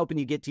just helping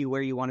you get to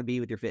where you want to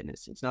be with your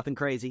fitness. It's nothing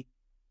crazy,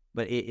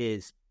 but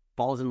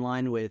falls in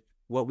line with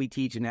what we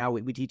teach. And now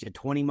we teach a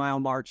 20-mile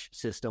march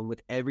system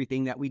with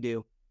everything that we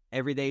do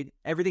every day.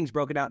 Everything's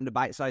broken out into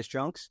bite-sized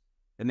chunks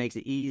that makes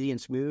it easy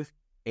and smooth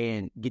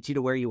and gets you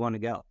to where you want to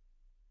go.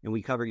 And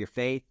we cover your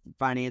faith,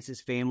 finances,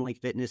 family,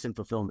 fitness, and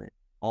fulfillment,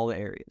 all the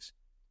areas.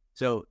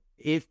 So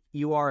if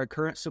you are a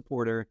current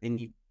supporter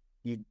and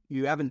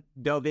you haven't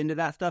dove into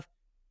that stuff,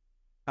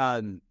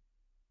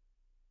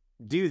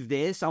 do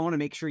this. I want to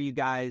make sure you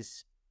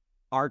guys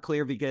are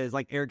clear, because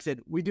like Eric said,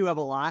 we do have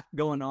a lot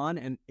going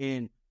on,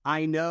 and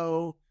I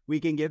know we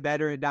can get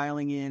better at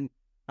dialing in,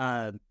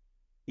 clear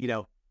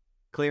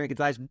and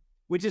concise,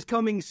 which is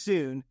coming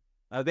soon.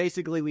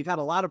 Basically, we've had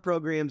a lot of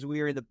programs.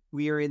 We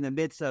are in the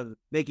midst of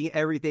making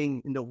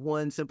everything into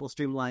one simple,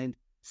 streamlined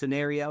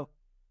scenario.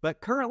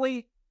 But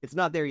currently, it's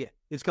not there yet.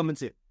 It's coming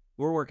soon.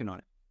 We're working on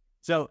it.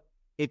 So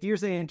if you're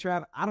saying,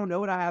 Trav, I don't know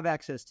what I have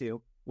access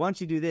to, why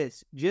don't you do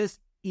this? Just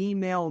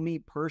email me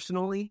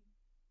personally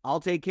I'll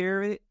take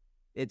care of it.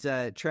 It's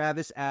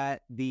Travis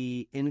at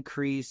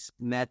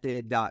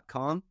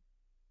theincreasemethod.com.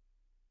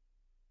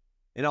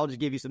 And I'll just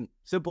give you some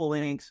simple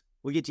links.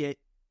 We'll get you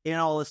in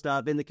all the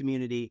stuff in the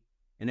community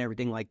and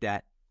everything like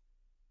that.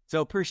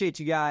 So appreciate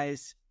you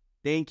guys.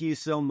 Thank you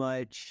so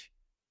much.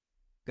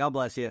 God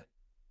bless you.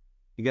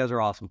 You guys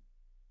are awesome.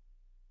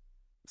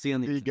 See you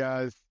on the See you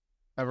guys.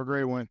 Have a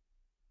great one.